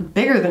 They're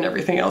bigger than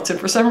everything else, and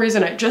for some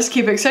reason I just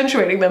keep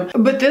accentuating them.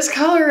 But this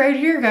color right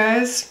here,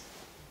 guys,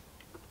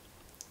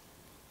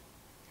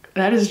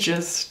 that's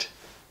just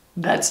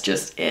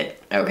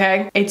it,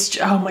 okay? It's,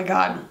 oh my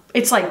God.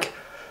 It's like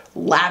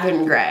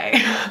lavender gray.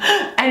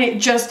 And it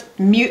just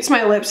mutes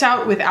my lips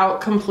out without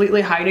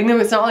completely hiding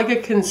them. It's not like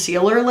a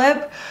concealer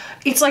lip.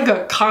 It's like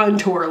a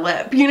contour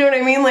lip. You know what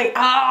I mean? Like,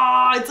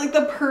 it's like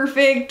the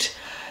perfect,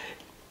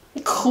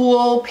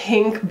 cool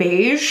pink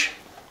beige.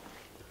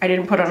 I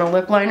didn't put on a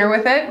lip liner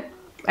with it.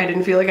 I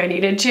didn't feel like I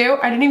needed to.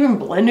 I didn't even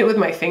blend it with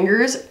my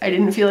fingers. I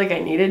didn't feel like I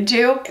needed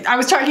to. I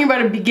was talking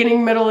about a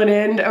beginning, middle, and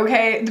end,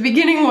 okay? The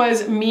beginning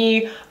was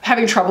me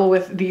having trouble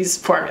with these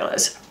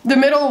formulas. The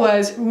middle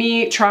was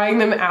me trying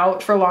them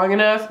out for long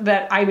enough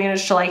that I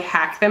managed to like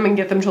hack them and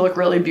get them to look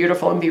really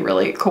beautiful and be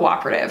really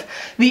cooperative.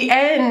 The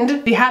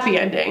end, the happy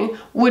ending,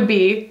 would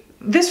be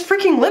this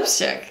freaking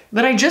lipstick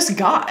that I just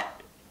got.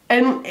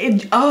 And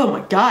it, oh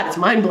my God, it's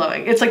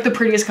mind-blowing. It's like the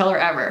prettiest color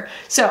ever.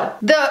 So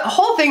the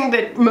whole thing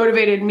that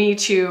motivated me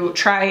to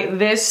try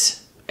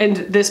this, and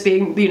this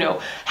being, you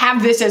know,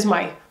 have this as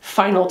my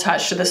final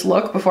touch to this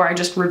look before I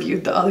just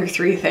reviewed the other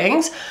 3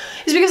 things,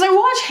 is because I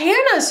watch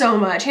Hannah so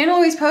much. Hannah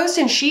always posts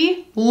and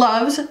she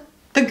loves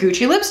the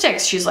Gucci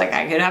lipsticks. She's like,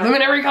 I could have them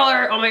in every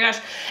color, oh my gosh.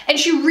 And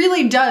she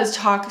really does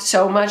talk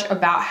so much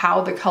about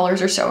how the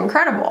colors are so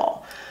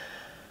incredible.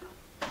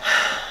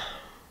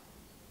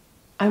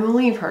 I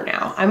believe her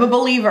now. I'm a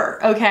believer,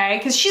 okay?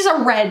 Because she's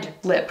a red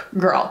lip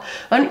girl.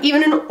 And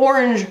even an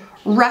orange,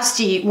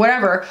 rusty,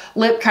 whatever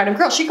lip kind of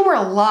girl. She can wear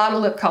a lot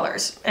of lip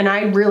colors, and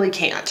I really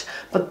can't.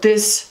 But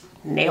this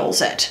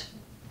nails it.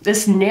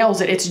 This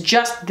nails it. It's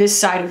just this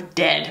side of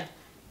dead.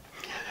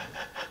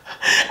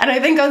 And I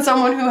think on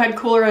someone who had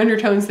cooler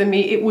undertones than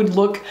me, it would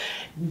look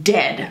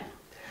dead.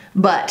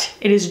 But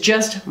it is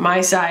just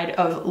my side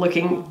of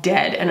looking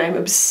dead, and I'm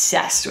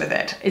obsessed with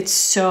it. It's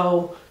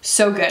so,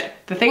 so good.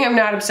 The thing I'm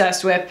not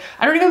obsessed with,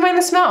 I don't even mind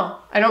the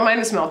smell. I don't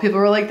mind the smell. People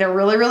were like, they're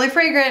really, really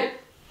fragrant.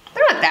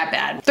 They're not that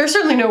bad. They're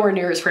certainly nowhere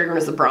near as fragrant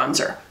as the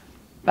bronzer,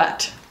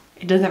 but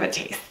it does have a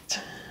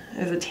taste. It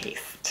has a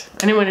taste. I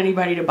didn't want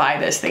anybody to buy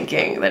this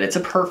thinking that it's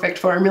a perfect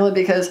formula,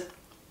 because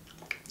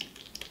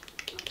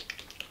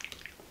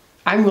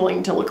I'm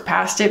willing to look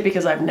past it,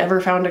 because I've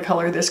never found a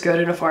color this good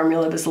in a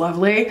formula this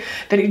lovely,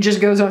 that it just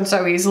goes on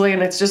so easily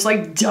and it's just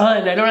like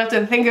done. I don't have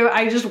to think of it,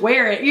 I just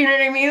wear it, you know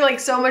what I mean? Like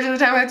so much of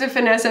the time I have to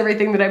finesse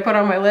everything that I put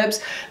on my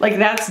lips, like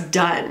that's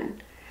done.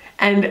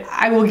 And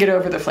I will get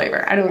over the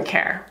flavor, I don't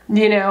care,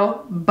 you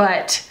know?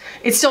 But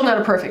it's still not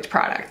a perfect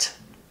product.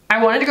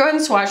 I wanted to go ahead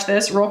and swatch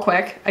this real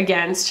quick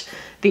against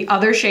the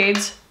other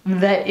shades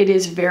that it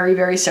is very,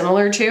 very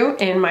similar to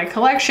in my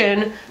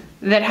collection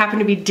that happen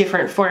to be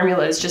different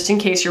formulas, just in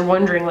case you're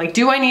wondering, like,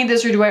 do I need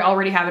this or do I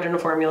already have it in a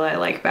formula I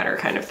like better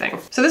kind of thing.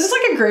 So this is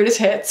like a greatest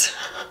hits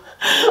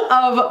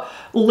of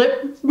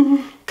lip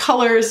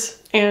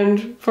colors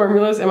and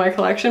formulas in my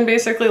collection,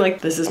 basically.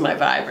 Like, this is my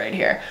vibe right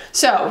here.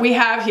 So we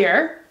have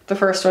here, the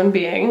first one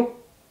being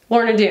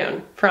Lorna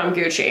Dune from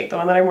Gucci, the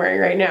one that I'm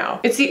wearing right now.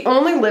 It's the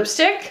only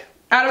lipstick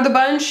out of the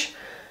bunch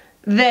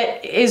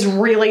that is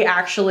really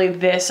actually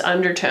this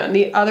undertone.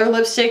 The other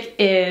lipstick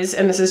is,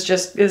 and this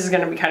is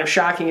gonna be kind of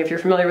shocking if you're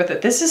familiar with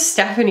it, this is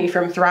Stephanie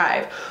from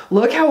Thrive.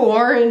 Look how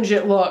orange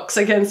it looks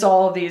against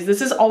all of these.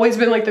 This has always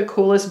been like the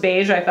coolest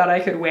beige I thought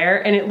I could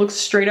wear, and it looks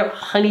straight up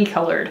honey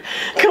colored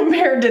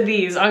compared to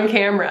these on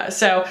camera.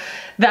 So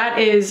that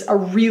is a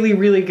really,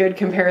 really good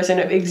comparison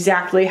of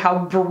exactly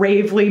how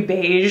bravely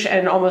beige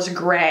and almost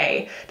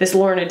gray this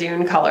Lorna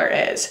Dune color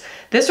is.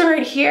 This one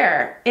right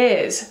here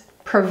is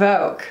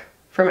Provoke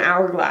from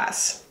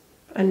Hourglass.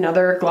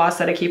 Another gloss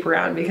that I keep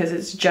around because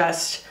it's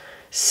just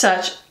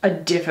such a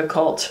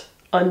difficult,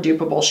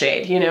 undupable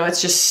shade. You know,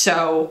 it's just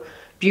so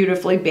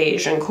beautifully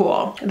beige and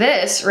cool.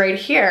 This right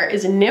here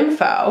is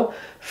Nympho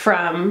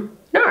from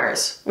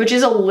NARS, which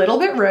is a little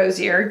bit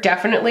rosier,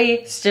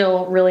 definitely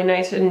still really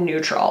nice and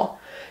neutral.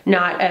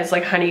 Not as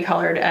like honey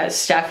colored as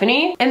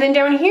Stephanie. And then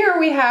down here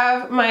we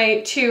have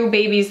my 2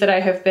 babies that I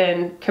have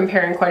been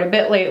comparing quite a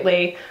bit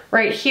lately.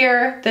 Right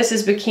here, this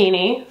is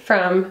Bikini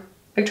from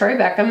Victoria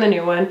Beckham, the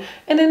new one.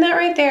 And then that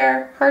right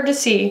there, hard to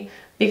see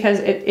because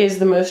it is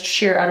the most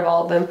sheer out of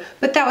all of them,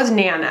 but that was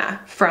Nana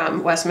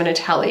from Westman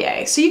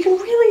Atelier. So you can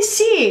really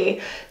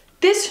see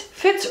this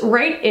fits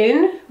right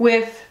in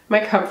with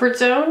my comfort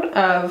zone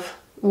of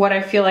what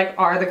I feel like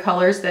are the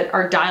colors that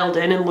are dialed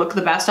in and look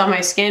the best on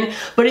my skin,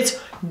 but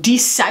it's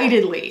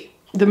decidedly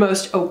the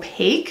most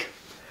opaque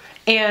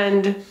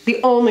and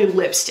the only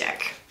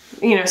lipstick.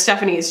 You know,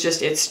 Stephanie is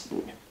just, it's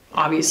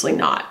obviously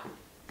not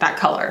that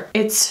color.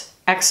 It's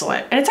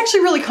excellent. And it's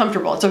actually really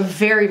comfortable. It's a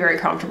very, very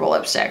comfortable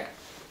lipstick.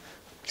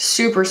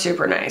 Super,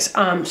 super nice.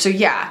 So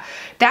yeah,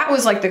 that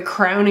was like the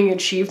crowning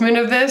achievement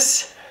of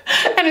this.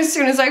 And as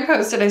soon as I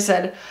posted, I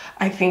said,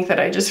 I think that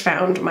I just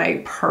found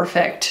my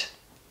perfect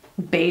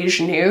beige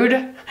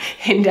nude.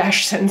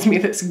 Hindash sends me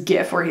this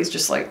gif where he's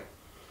just like,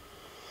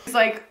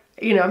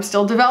 you know, I'm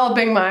still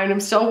developing mine. I'm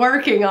still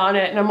working on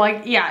it. And I'm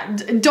like, yeah,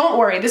 don't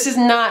worry. This is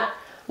not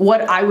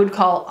what I would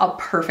call a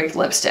perfect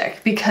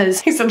lipstick,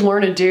 because he said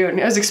Lorna Dune.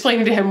 I was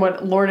explaining to him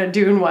what Lorna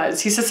Dune was.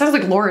 He said, sounds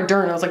like Laura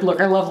Dern. I was like,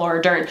 look, I love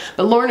Laura Dern,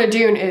 but Lorna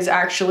Dune is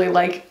actually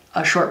like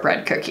a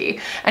shortbread cookie.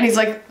 And he's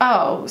like,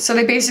 oh, so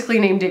they basically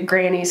named it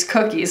Granny's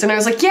Cookies. And I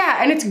was like,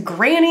 yeah, and it's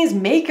Granny's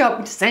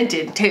makeup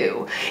scented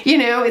too. You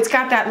know, it's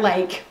got that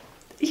like,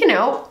 you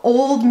know,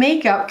 old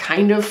makeup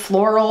kind of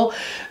floral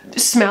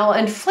smell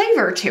and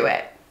flavor to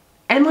it.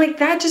 And like,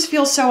 that just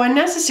feels so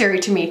unnecessary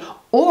to me.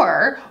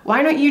 Or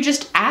why don't you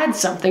just add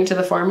something to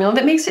the formula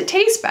that makes it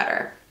taste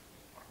better?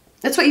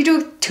 That's what you do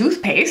with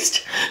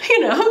toothpaste.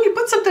 You know, you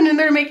put something in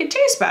there to make it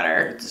taste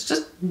better. It's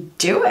just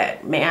do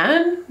it,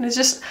 man. It's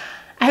just,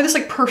 I have this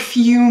like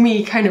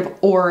perfumey kind of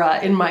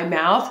aura in my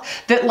mouth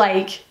that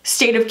like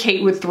State of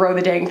Kate would throw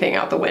the dang thing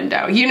out the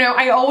window. You know,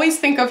 I always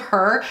think of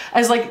her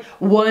as like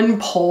one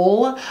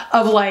pole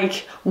of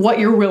like what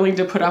you're willing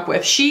to put up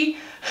with.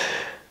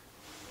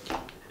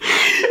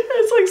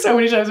 It's like so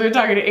many times we were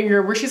talking to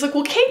Ingrid where she's like,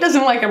 well, Kate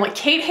doesn't like him. Like,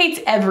 Kate hates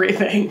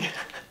everything.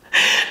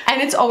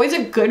 And it's always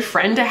a good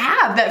friend to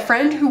have. That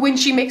friend who, when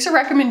she makes a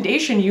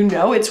recommendation, you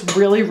know it's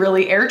really,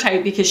 really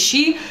airtight because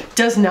she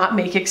does not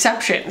make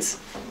exceptions.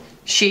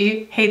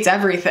 she hates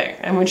everything.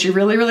 And when she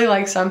really, really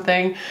likes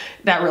something,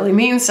 that really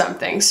means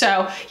something.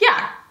 So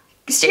yeah,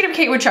 State of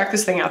Kate would chuck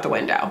this thing out the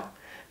window.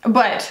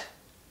 But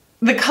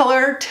the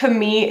color to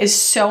me is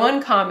so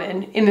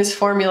uncommon in this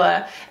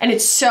formula, and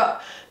it's so,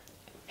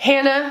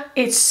 Hannah,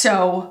 it's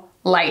so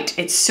light.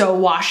 It's so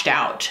washed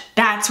out.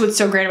 That's what's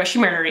so great about it. She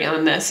might already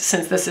own this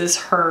since this is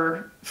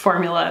her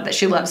formula that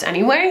she loves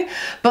anyway.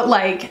 But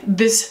like,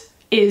 this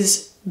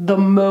is the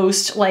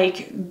most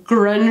like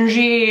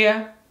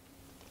grungy,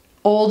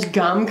 old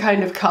gum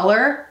kind of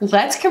color.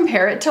 Let's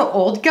compare it to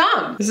old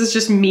gum. This is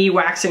just me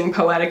waxing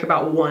poetic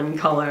about one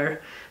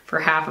color for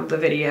half of the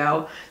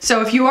video.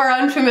 So if you are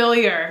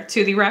unfamiliar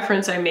to the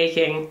reference I'm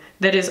making,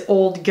 that is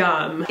old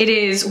gum. It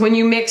is when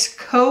you mix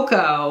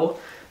cocoa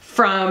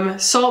from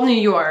Salt, New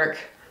York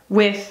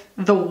with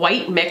the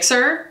white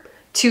mixer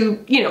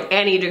to, you know,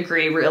 any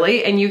degree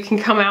really, and you can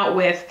come out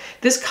with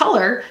this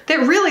color that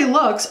really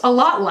looks a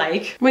lot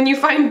like when you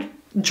find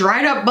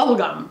dried up bubble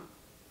gum.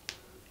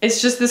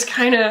 It's just this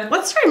kind of,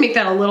 let's try and make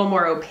that a little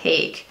more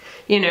opaque.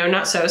 You know,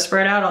 not so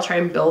spread out. I'll try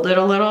and build it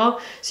a little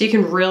so you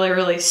can really,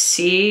 really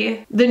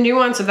see the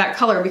nuance of that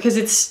color, because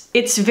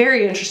it's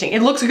very interesting.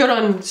 It looks good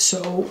on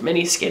so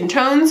many skin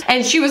tones.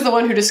 And she was the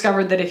one who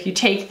discovered that if you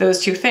take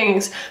those two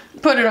things,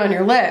 put it on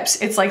your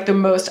lips, it's like the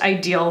most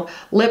ideal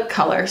lip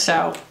color.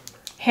 So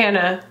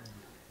Hannah,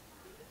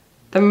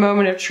 the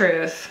moment of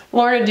truth.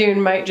 Lorna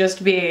Dune might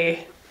just be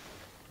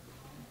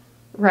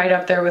right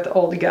up there with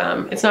old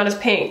gum. It's not as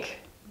pink,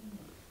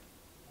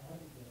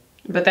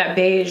 but that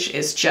beige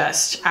is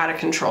just out of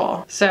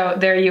control. So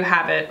there you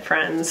have it,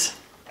 friends.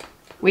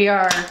 We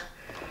are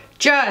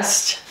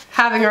just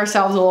having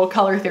ourselves a little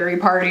color theory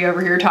party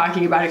over here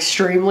talking about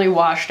extremely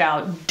washed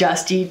out,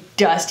 dusty,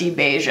 dusty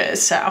beiges.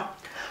 So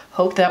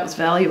hope that was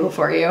valuable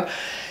for you.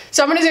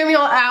 So I'm gonna zoom you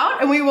all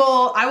out, and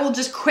I will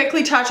just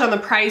quickly touch on the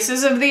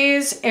prices of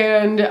these,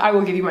 and I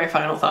will give you my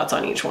final thoughts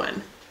on each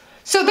one.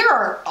 So there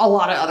are a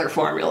lot of other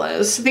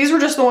formulas. These were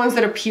just the ones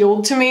that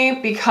appealed to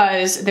me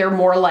because they're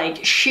more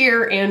like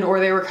sheer, and or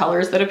they were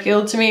colors that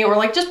appealed to me, or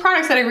like just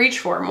products that I reach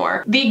for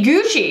more. The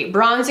Gucci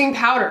bronzing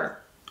powder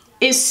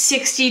is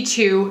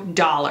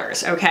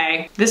 $62,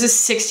 okay? This is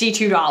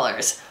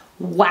 $62,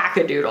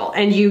 wackadoodle,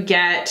 and you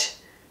get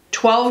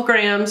 12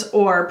 grams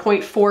or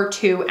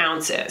 0.42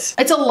 ounces.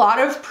 It's a lot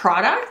of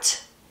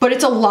product, but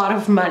it's a lot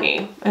of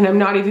money, and I'm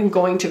not even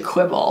going to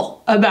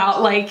quibble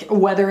about like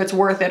whether it's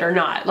worth it or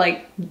not.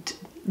 Like,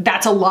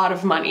 that's a lot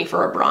of money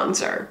for a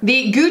bronzer.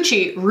 The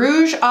Gucci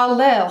Rouge à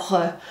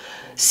Lèvres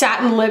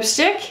satin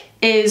lipstick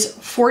is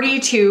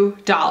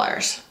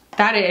 $42.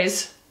 That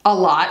is a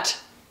lot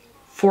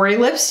for a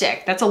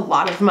lipstick. That's a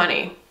lot of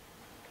money.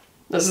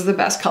 This is the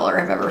best color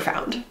I've ever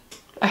found.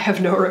 I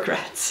have no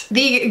regrets.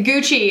 The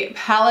Gucci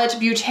Palette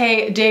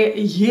Beauté de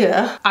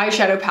Year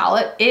eyeshadow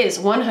palette is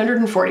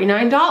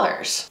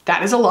 $149.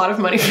 That is a lot of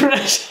money for an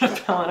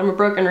eyeshadow palette. I'm a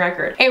broken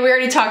record. And we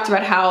already talked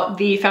about how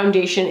the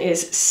foundation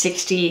is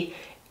 $68.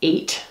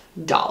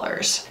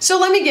 So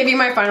let me give you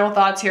my final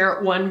thoughts here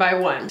one by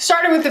one.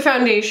 Starting with the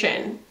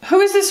foundation.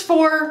 Who is this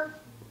for?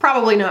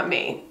 Probably not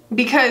me.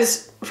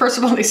 Because first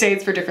of all, they say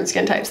it's for different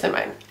skin types than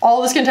mine.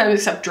 All the skin types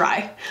except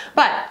dry.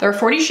 But there are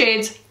 40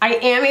 shades. I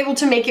am able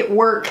to make it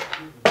work.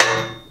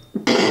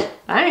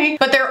 Hi.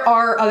 But there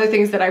are other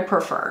things that I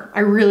prefer. I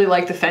really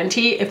like the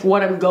Fenty if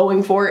what I'm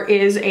going for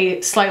is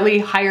a slightly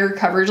higher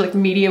coverage, like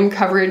medium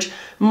coverage,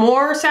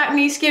 more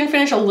satiny skin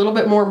finish, a little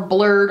bit more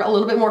blurred, a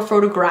little bit more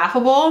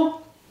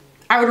photographable.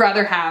 I would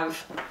rather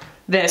have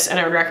this, and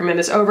I would recommend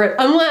this over it,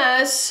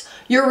 unless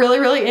you're really,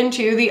 really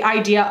into the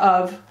idea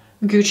of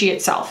Gucci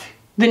itself.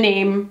 The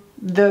name,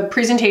 the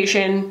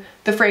presentation,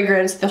 the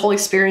fragrance, the whole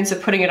experience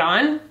of putting it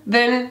on,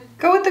 then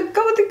go with the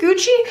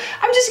Gucci.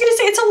 I'm just gonna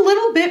say it's a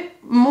little bit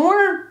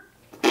more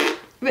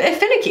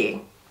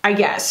finicky, I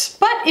guess,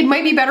 but it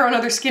might be better on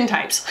other skin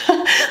types.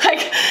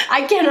 Like,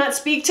 I cannot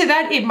speak to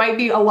that. It might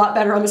be a lot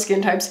better on the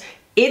skin types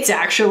it's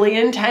actually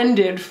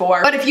intended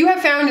for. But if you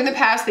have found in the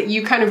past that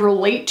you kind of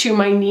relate to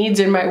my needs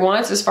and my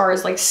wants as far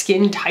as like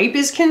skin type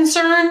is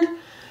concerned,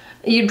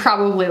 you'd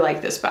probably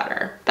like this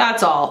better.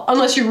 That's all.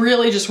 Unless you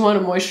really just want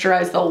to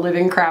moisturize the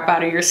living crap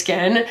out of your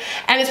skin.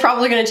 And it's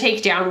probably going to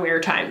take down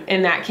wear time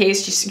in that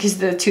case, just because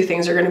the two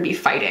things are going to be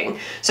fighting.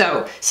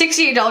 So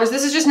 $68,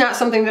 this is just not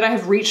something that I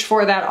have reached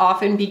for that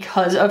often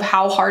because of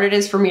how hard it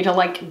is for me to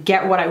like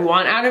get what I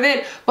want out of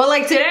it. But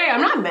like today, I'm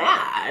not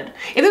mad.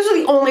 If this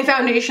was the only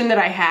foundation that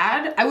I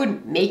had, I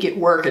would make it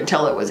work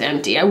until it was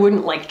empty. I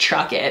wouldn't like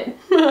chuck it.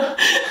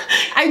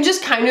 I'm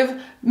just kind of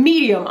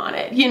medium on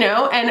it, you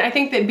know? And I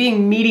think that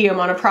being medium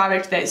on a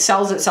product that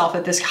sells itself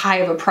at this high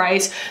of a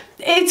price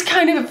it's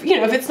kind of, you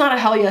know, if it's not a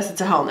hell yes,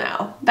 it's a hell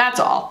no. That's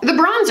all. The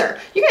bronzer.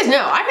 You guys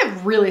know, I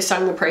have really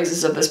sung the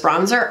praises of this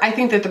bronzer. I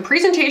think that the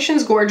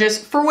presentation's gorgeous.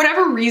 For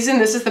whatever reason,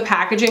 this is the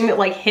packaging that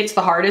like hits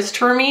the hardest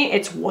for me.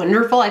 It's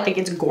wonderful. I think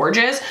it's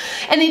gorgeous.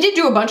 And they did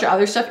do a bunch of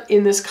other stuff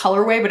in this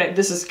colorway, but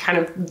this is kind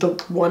of the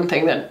one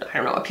thing that, I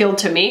don't know, appealed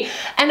to me.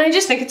 And I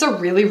just think it's a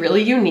really,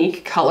 really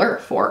unique color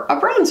for a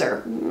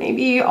bronzer.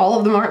 Maybe all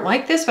of them aren't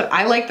like this, but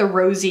I like the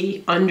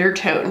rosy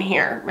undertone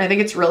here. I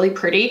think it's really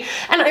pretty.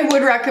 And I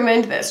would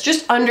recommend this.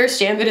 Just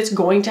understand that it's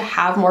going to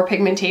have more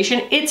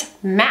pigmentation. It's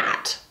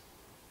matte.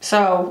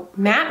 So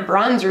matte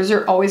bronzers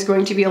are always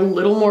going to be a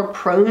little more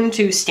prone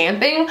to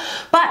stamping,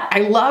 but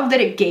I love that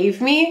it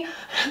gave me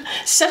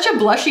such a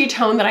blushy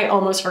tone that I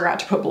almost forgot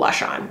to put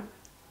blush on.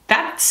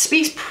 That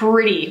speaks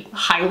pretty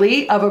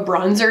highly of a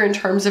bronzer in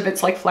terms of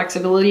its like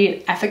flexibility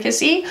and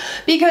efficacy,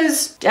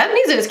 because that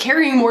means that it's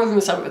carrying more than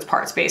the sum of its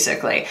parts,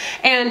 basically.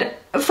 And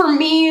for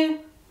me,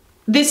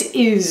 this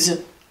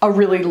is a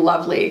really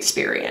lovely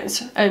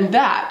experience, and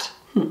that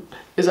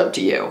is up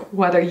to you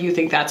whether you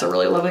think that's a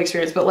really lovely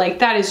experience. But like,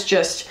 that is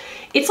just,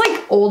 it's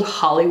like old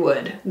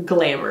Hollywood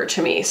glamour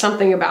to me.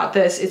 Something about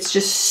this, it's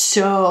just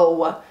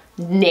so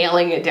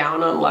nailing it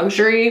down on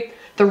luxury.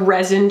 The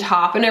resin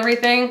top and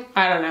everything,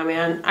 I don't know,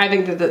 man. I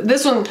think that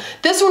this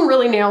one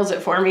really nails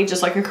it for me,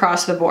 just like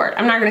across the board.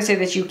 I'm not gonna say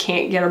that you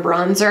can't get a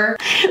bronzer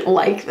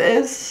like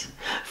this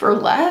for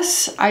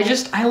less.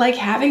 I like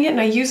having it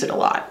and I use it a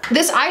lot.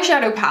 This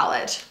eyeshadow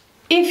palette,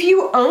 if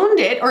you owned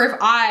it, or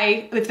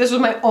if this was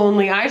my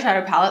only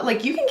eyeshadow palette,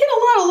 like, you can get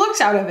a lot of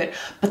looks out of it,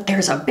 but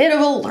there's a bit of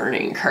a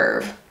learning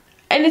curve.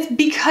 And it's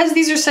because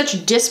these are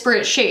such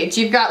disparate shades.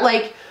 You've got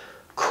like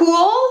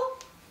cool,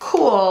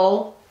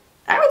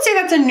 I would say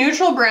that's a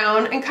neutral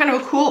brown and kind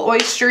of a cool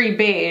oystery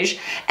beige.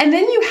 And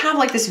then you have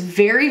like this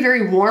very,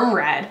 very warm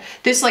red,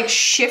 this like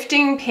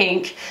shifting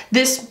pink,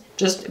 this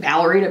just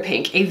ballerina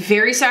pink, a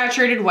very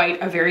saturated white,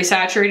 a very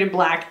saturated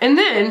black. And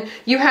then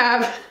you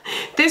have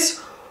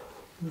this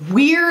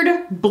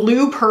weird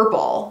blue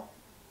purple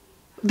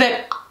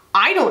that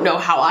I don't know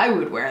how I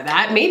would wear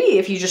that. Maybe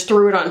if you just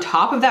threw it on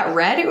top of that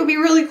red, it would be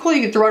really cool.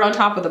 You could throw it on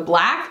top of the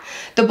black.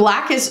 The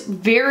black is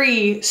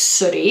very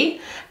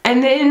sooty.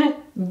 And then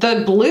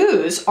the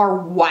blues are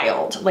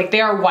wild. Like,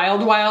 they are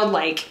wild,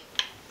 like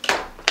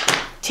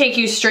take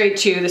you straight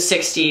to the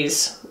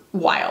 60s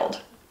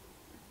wild.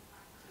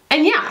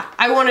 And yeah,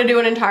 I want to do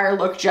an entire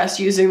look just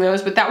using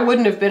those, but that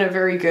wouldn't have been a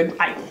very good,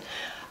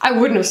 I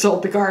wouldn't have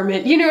sold the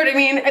garment. You know what I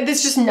mean?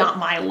 It's just not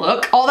my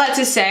look. All that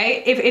to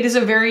say, if it is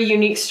a very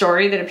unique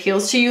story that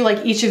appeals to you,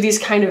 like each of these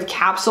kind of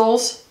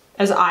capsules,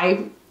 as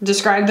I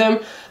describe them,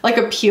 like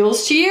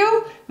appeals to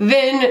you,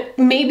 then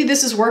maybe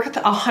this is worth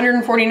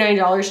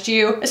 $149 to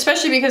you,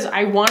 especially because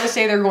I want to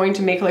say they're going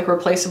to make like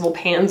replaceable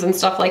pans and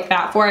stuff like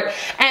that for it.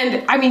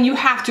 And I mean, you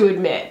have to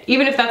admit,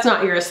 even if that's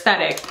not your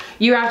aesthetic,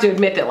 you have to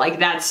admit that like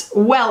that's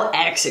well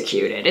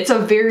executed. It's a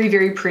very,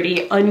 very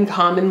pretty,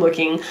 uncommon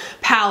looking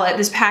palette.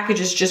 This package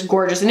is just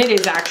gorgeous, and it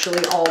is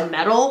actually all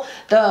metal.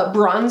 The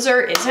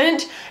bronzer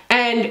isn't.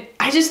 And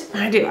I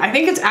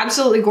think it's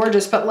absolutely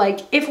gorgeous, but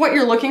like, if what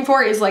you're looking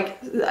for is like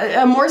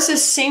a more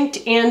succinct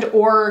and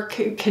or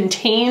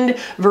contained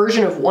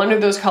version of one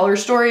of those color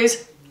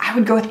stories, I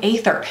would go with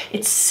Aether.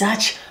 It's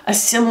such a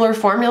similar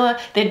formula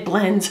that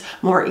blends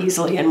more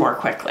easily and more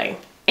quickly.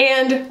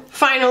 And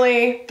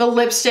finally, the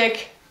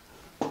lipstick.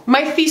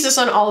 My thesis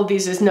on all of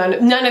these is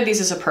none of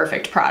these is a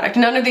perfect product.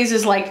 None of these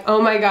is like,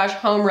 oh my gosh,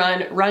 home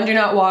run, run, do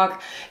not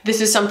walk. This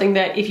is something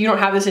that if you don't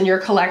have this in your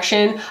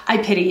collection, I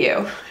pity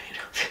you.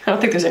 I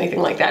don't think there's anything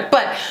like that.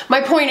 But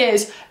my point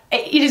is,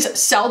 it is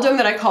seldom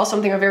that I call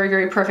something a very,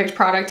 very perfect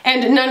product,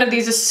 and none of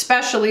these,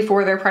 especially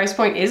for their price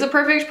point, is a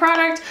perfect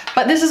product,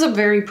 but this is a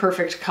very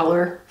perfect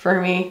color for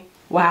me.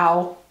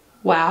 Wow,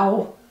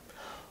 wow,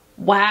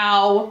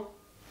 wow.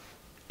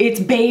 It's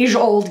beige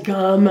old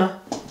gum.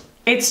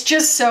 It's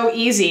just so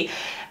easy.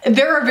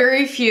 There are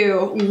very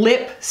few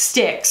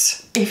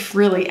lipsticks, if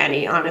really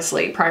any,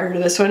 honestly, prior to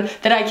this one,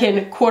 that I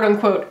can quote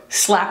unquote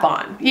slap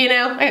on, you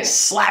know? I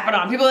just slap it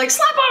on. People are like,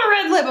 slap on a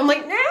red lip. I'm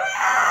like,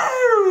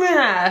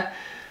 nah,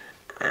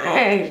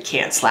 I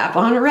can't slap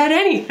on a red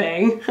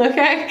anything,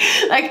 okay?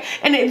 Like,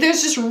 and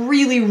there's just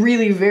really,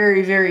 really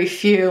very, very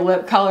few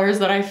lip colors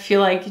that I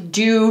feel like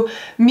do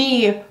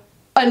me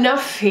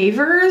enough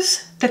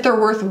favors that they're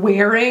worth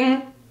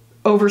wearing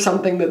over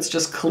something that's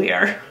just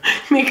clear,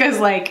 because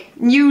like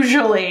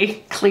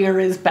usually clear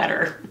is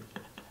better.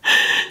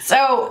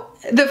 So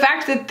the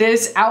fact that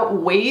this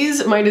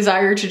outweighs my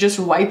desire to just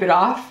wipe it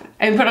off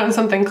and put on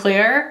something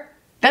clear,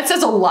 that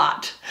says a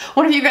lot.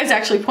 One of you guys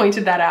actually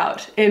pointed that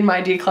out in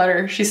my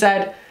declutter. She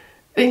said,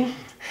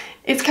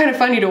 it's kind of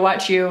funny to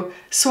watch you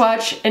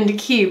swatch and to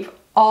keep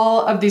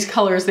all of these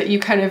colors that you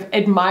kind of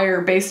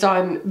admire based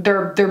on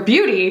their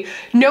beauty,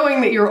 knowing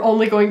that you're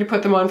only going to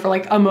put them on for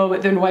like a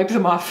moment, then wipe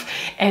them off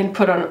and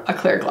put on a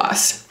clear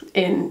gloss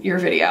in your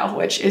video,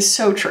 which is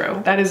so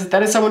true. That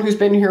is someone who's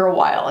been here a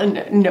while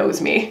and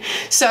knows me.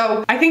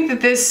 So I think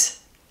that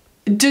this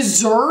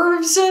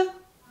deserves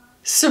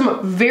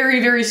some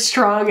very, very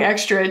strong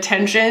extra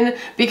attention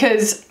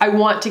because I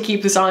want to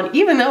keep this on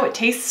even though it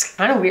tastes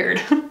kind of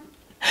weird.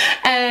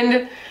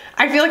 And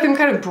I feel like I'm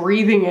kind of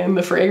breathing in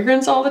the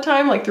fragrance all the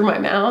time, like through my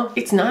mouth.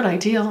 It's not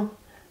ideal,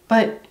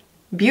 but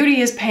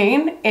beauty is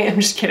pain. And I'm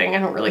just kidding, I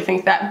don't really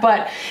think that,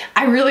 but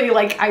I really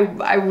like,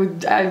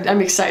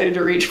 I'm excited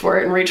to reach for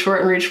it and reach for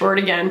it and reach for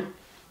it again.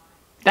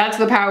 That's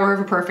the power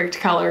of a perfect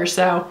color.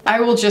 So I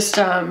will just,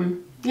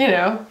 you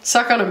know,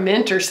 suck on a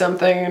mint or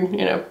something and,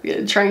 you know,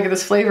 try and get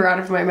this flavor out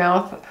of my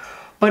mouth.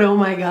 But oh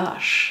my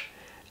gosh,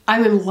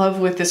 I'm in love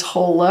with this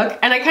whole look.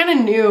 And I kind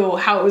of knew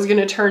how it was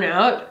gonna turn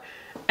out.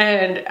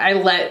 And I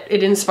let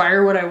it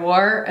inspire what I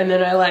wore, and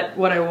then I let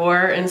what I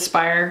wore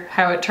inspire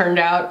how it turned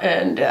out.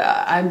 And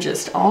I'm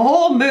just a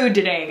whole mood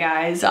today,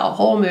 guys, a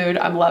whole mood.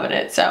 I'm loving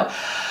it. So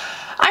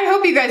I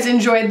hope you guys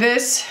enjoyed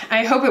this.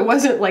 I hope it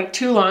wasn't like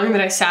too long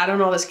that I sat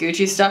on all this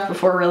Gucci stuff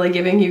before really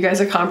giving you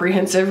guys a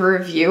comprehensive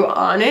review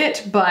on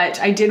it.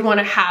 But I did want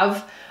to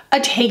have a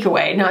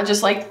takeaway, not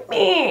just like,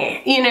 meh,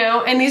 you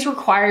know, and these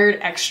required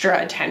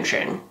extra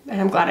attention.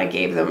 And I'm glad I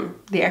gave them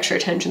the extra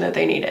attention that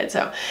they needed.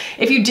 So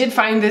if you did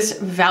find this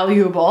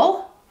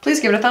valuable, please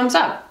give it a thumbs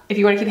up. If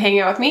you want to keep hanging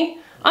out with me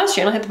on this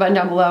channel, hit the button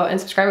down below and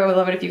subscribe. I would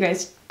love it if you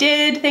guys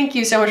did. Thank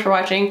you so much for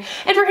watching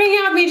and for hanging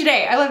out with me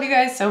today. I love you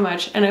guys so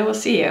much, and I will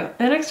see you in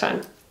the next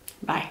one.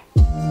 Bye.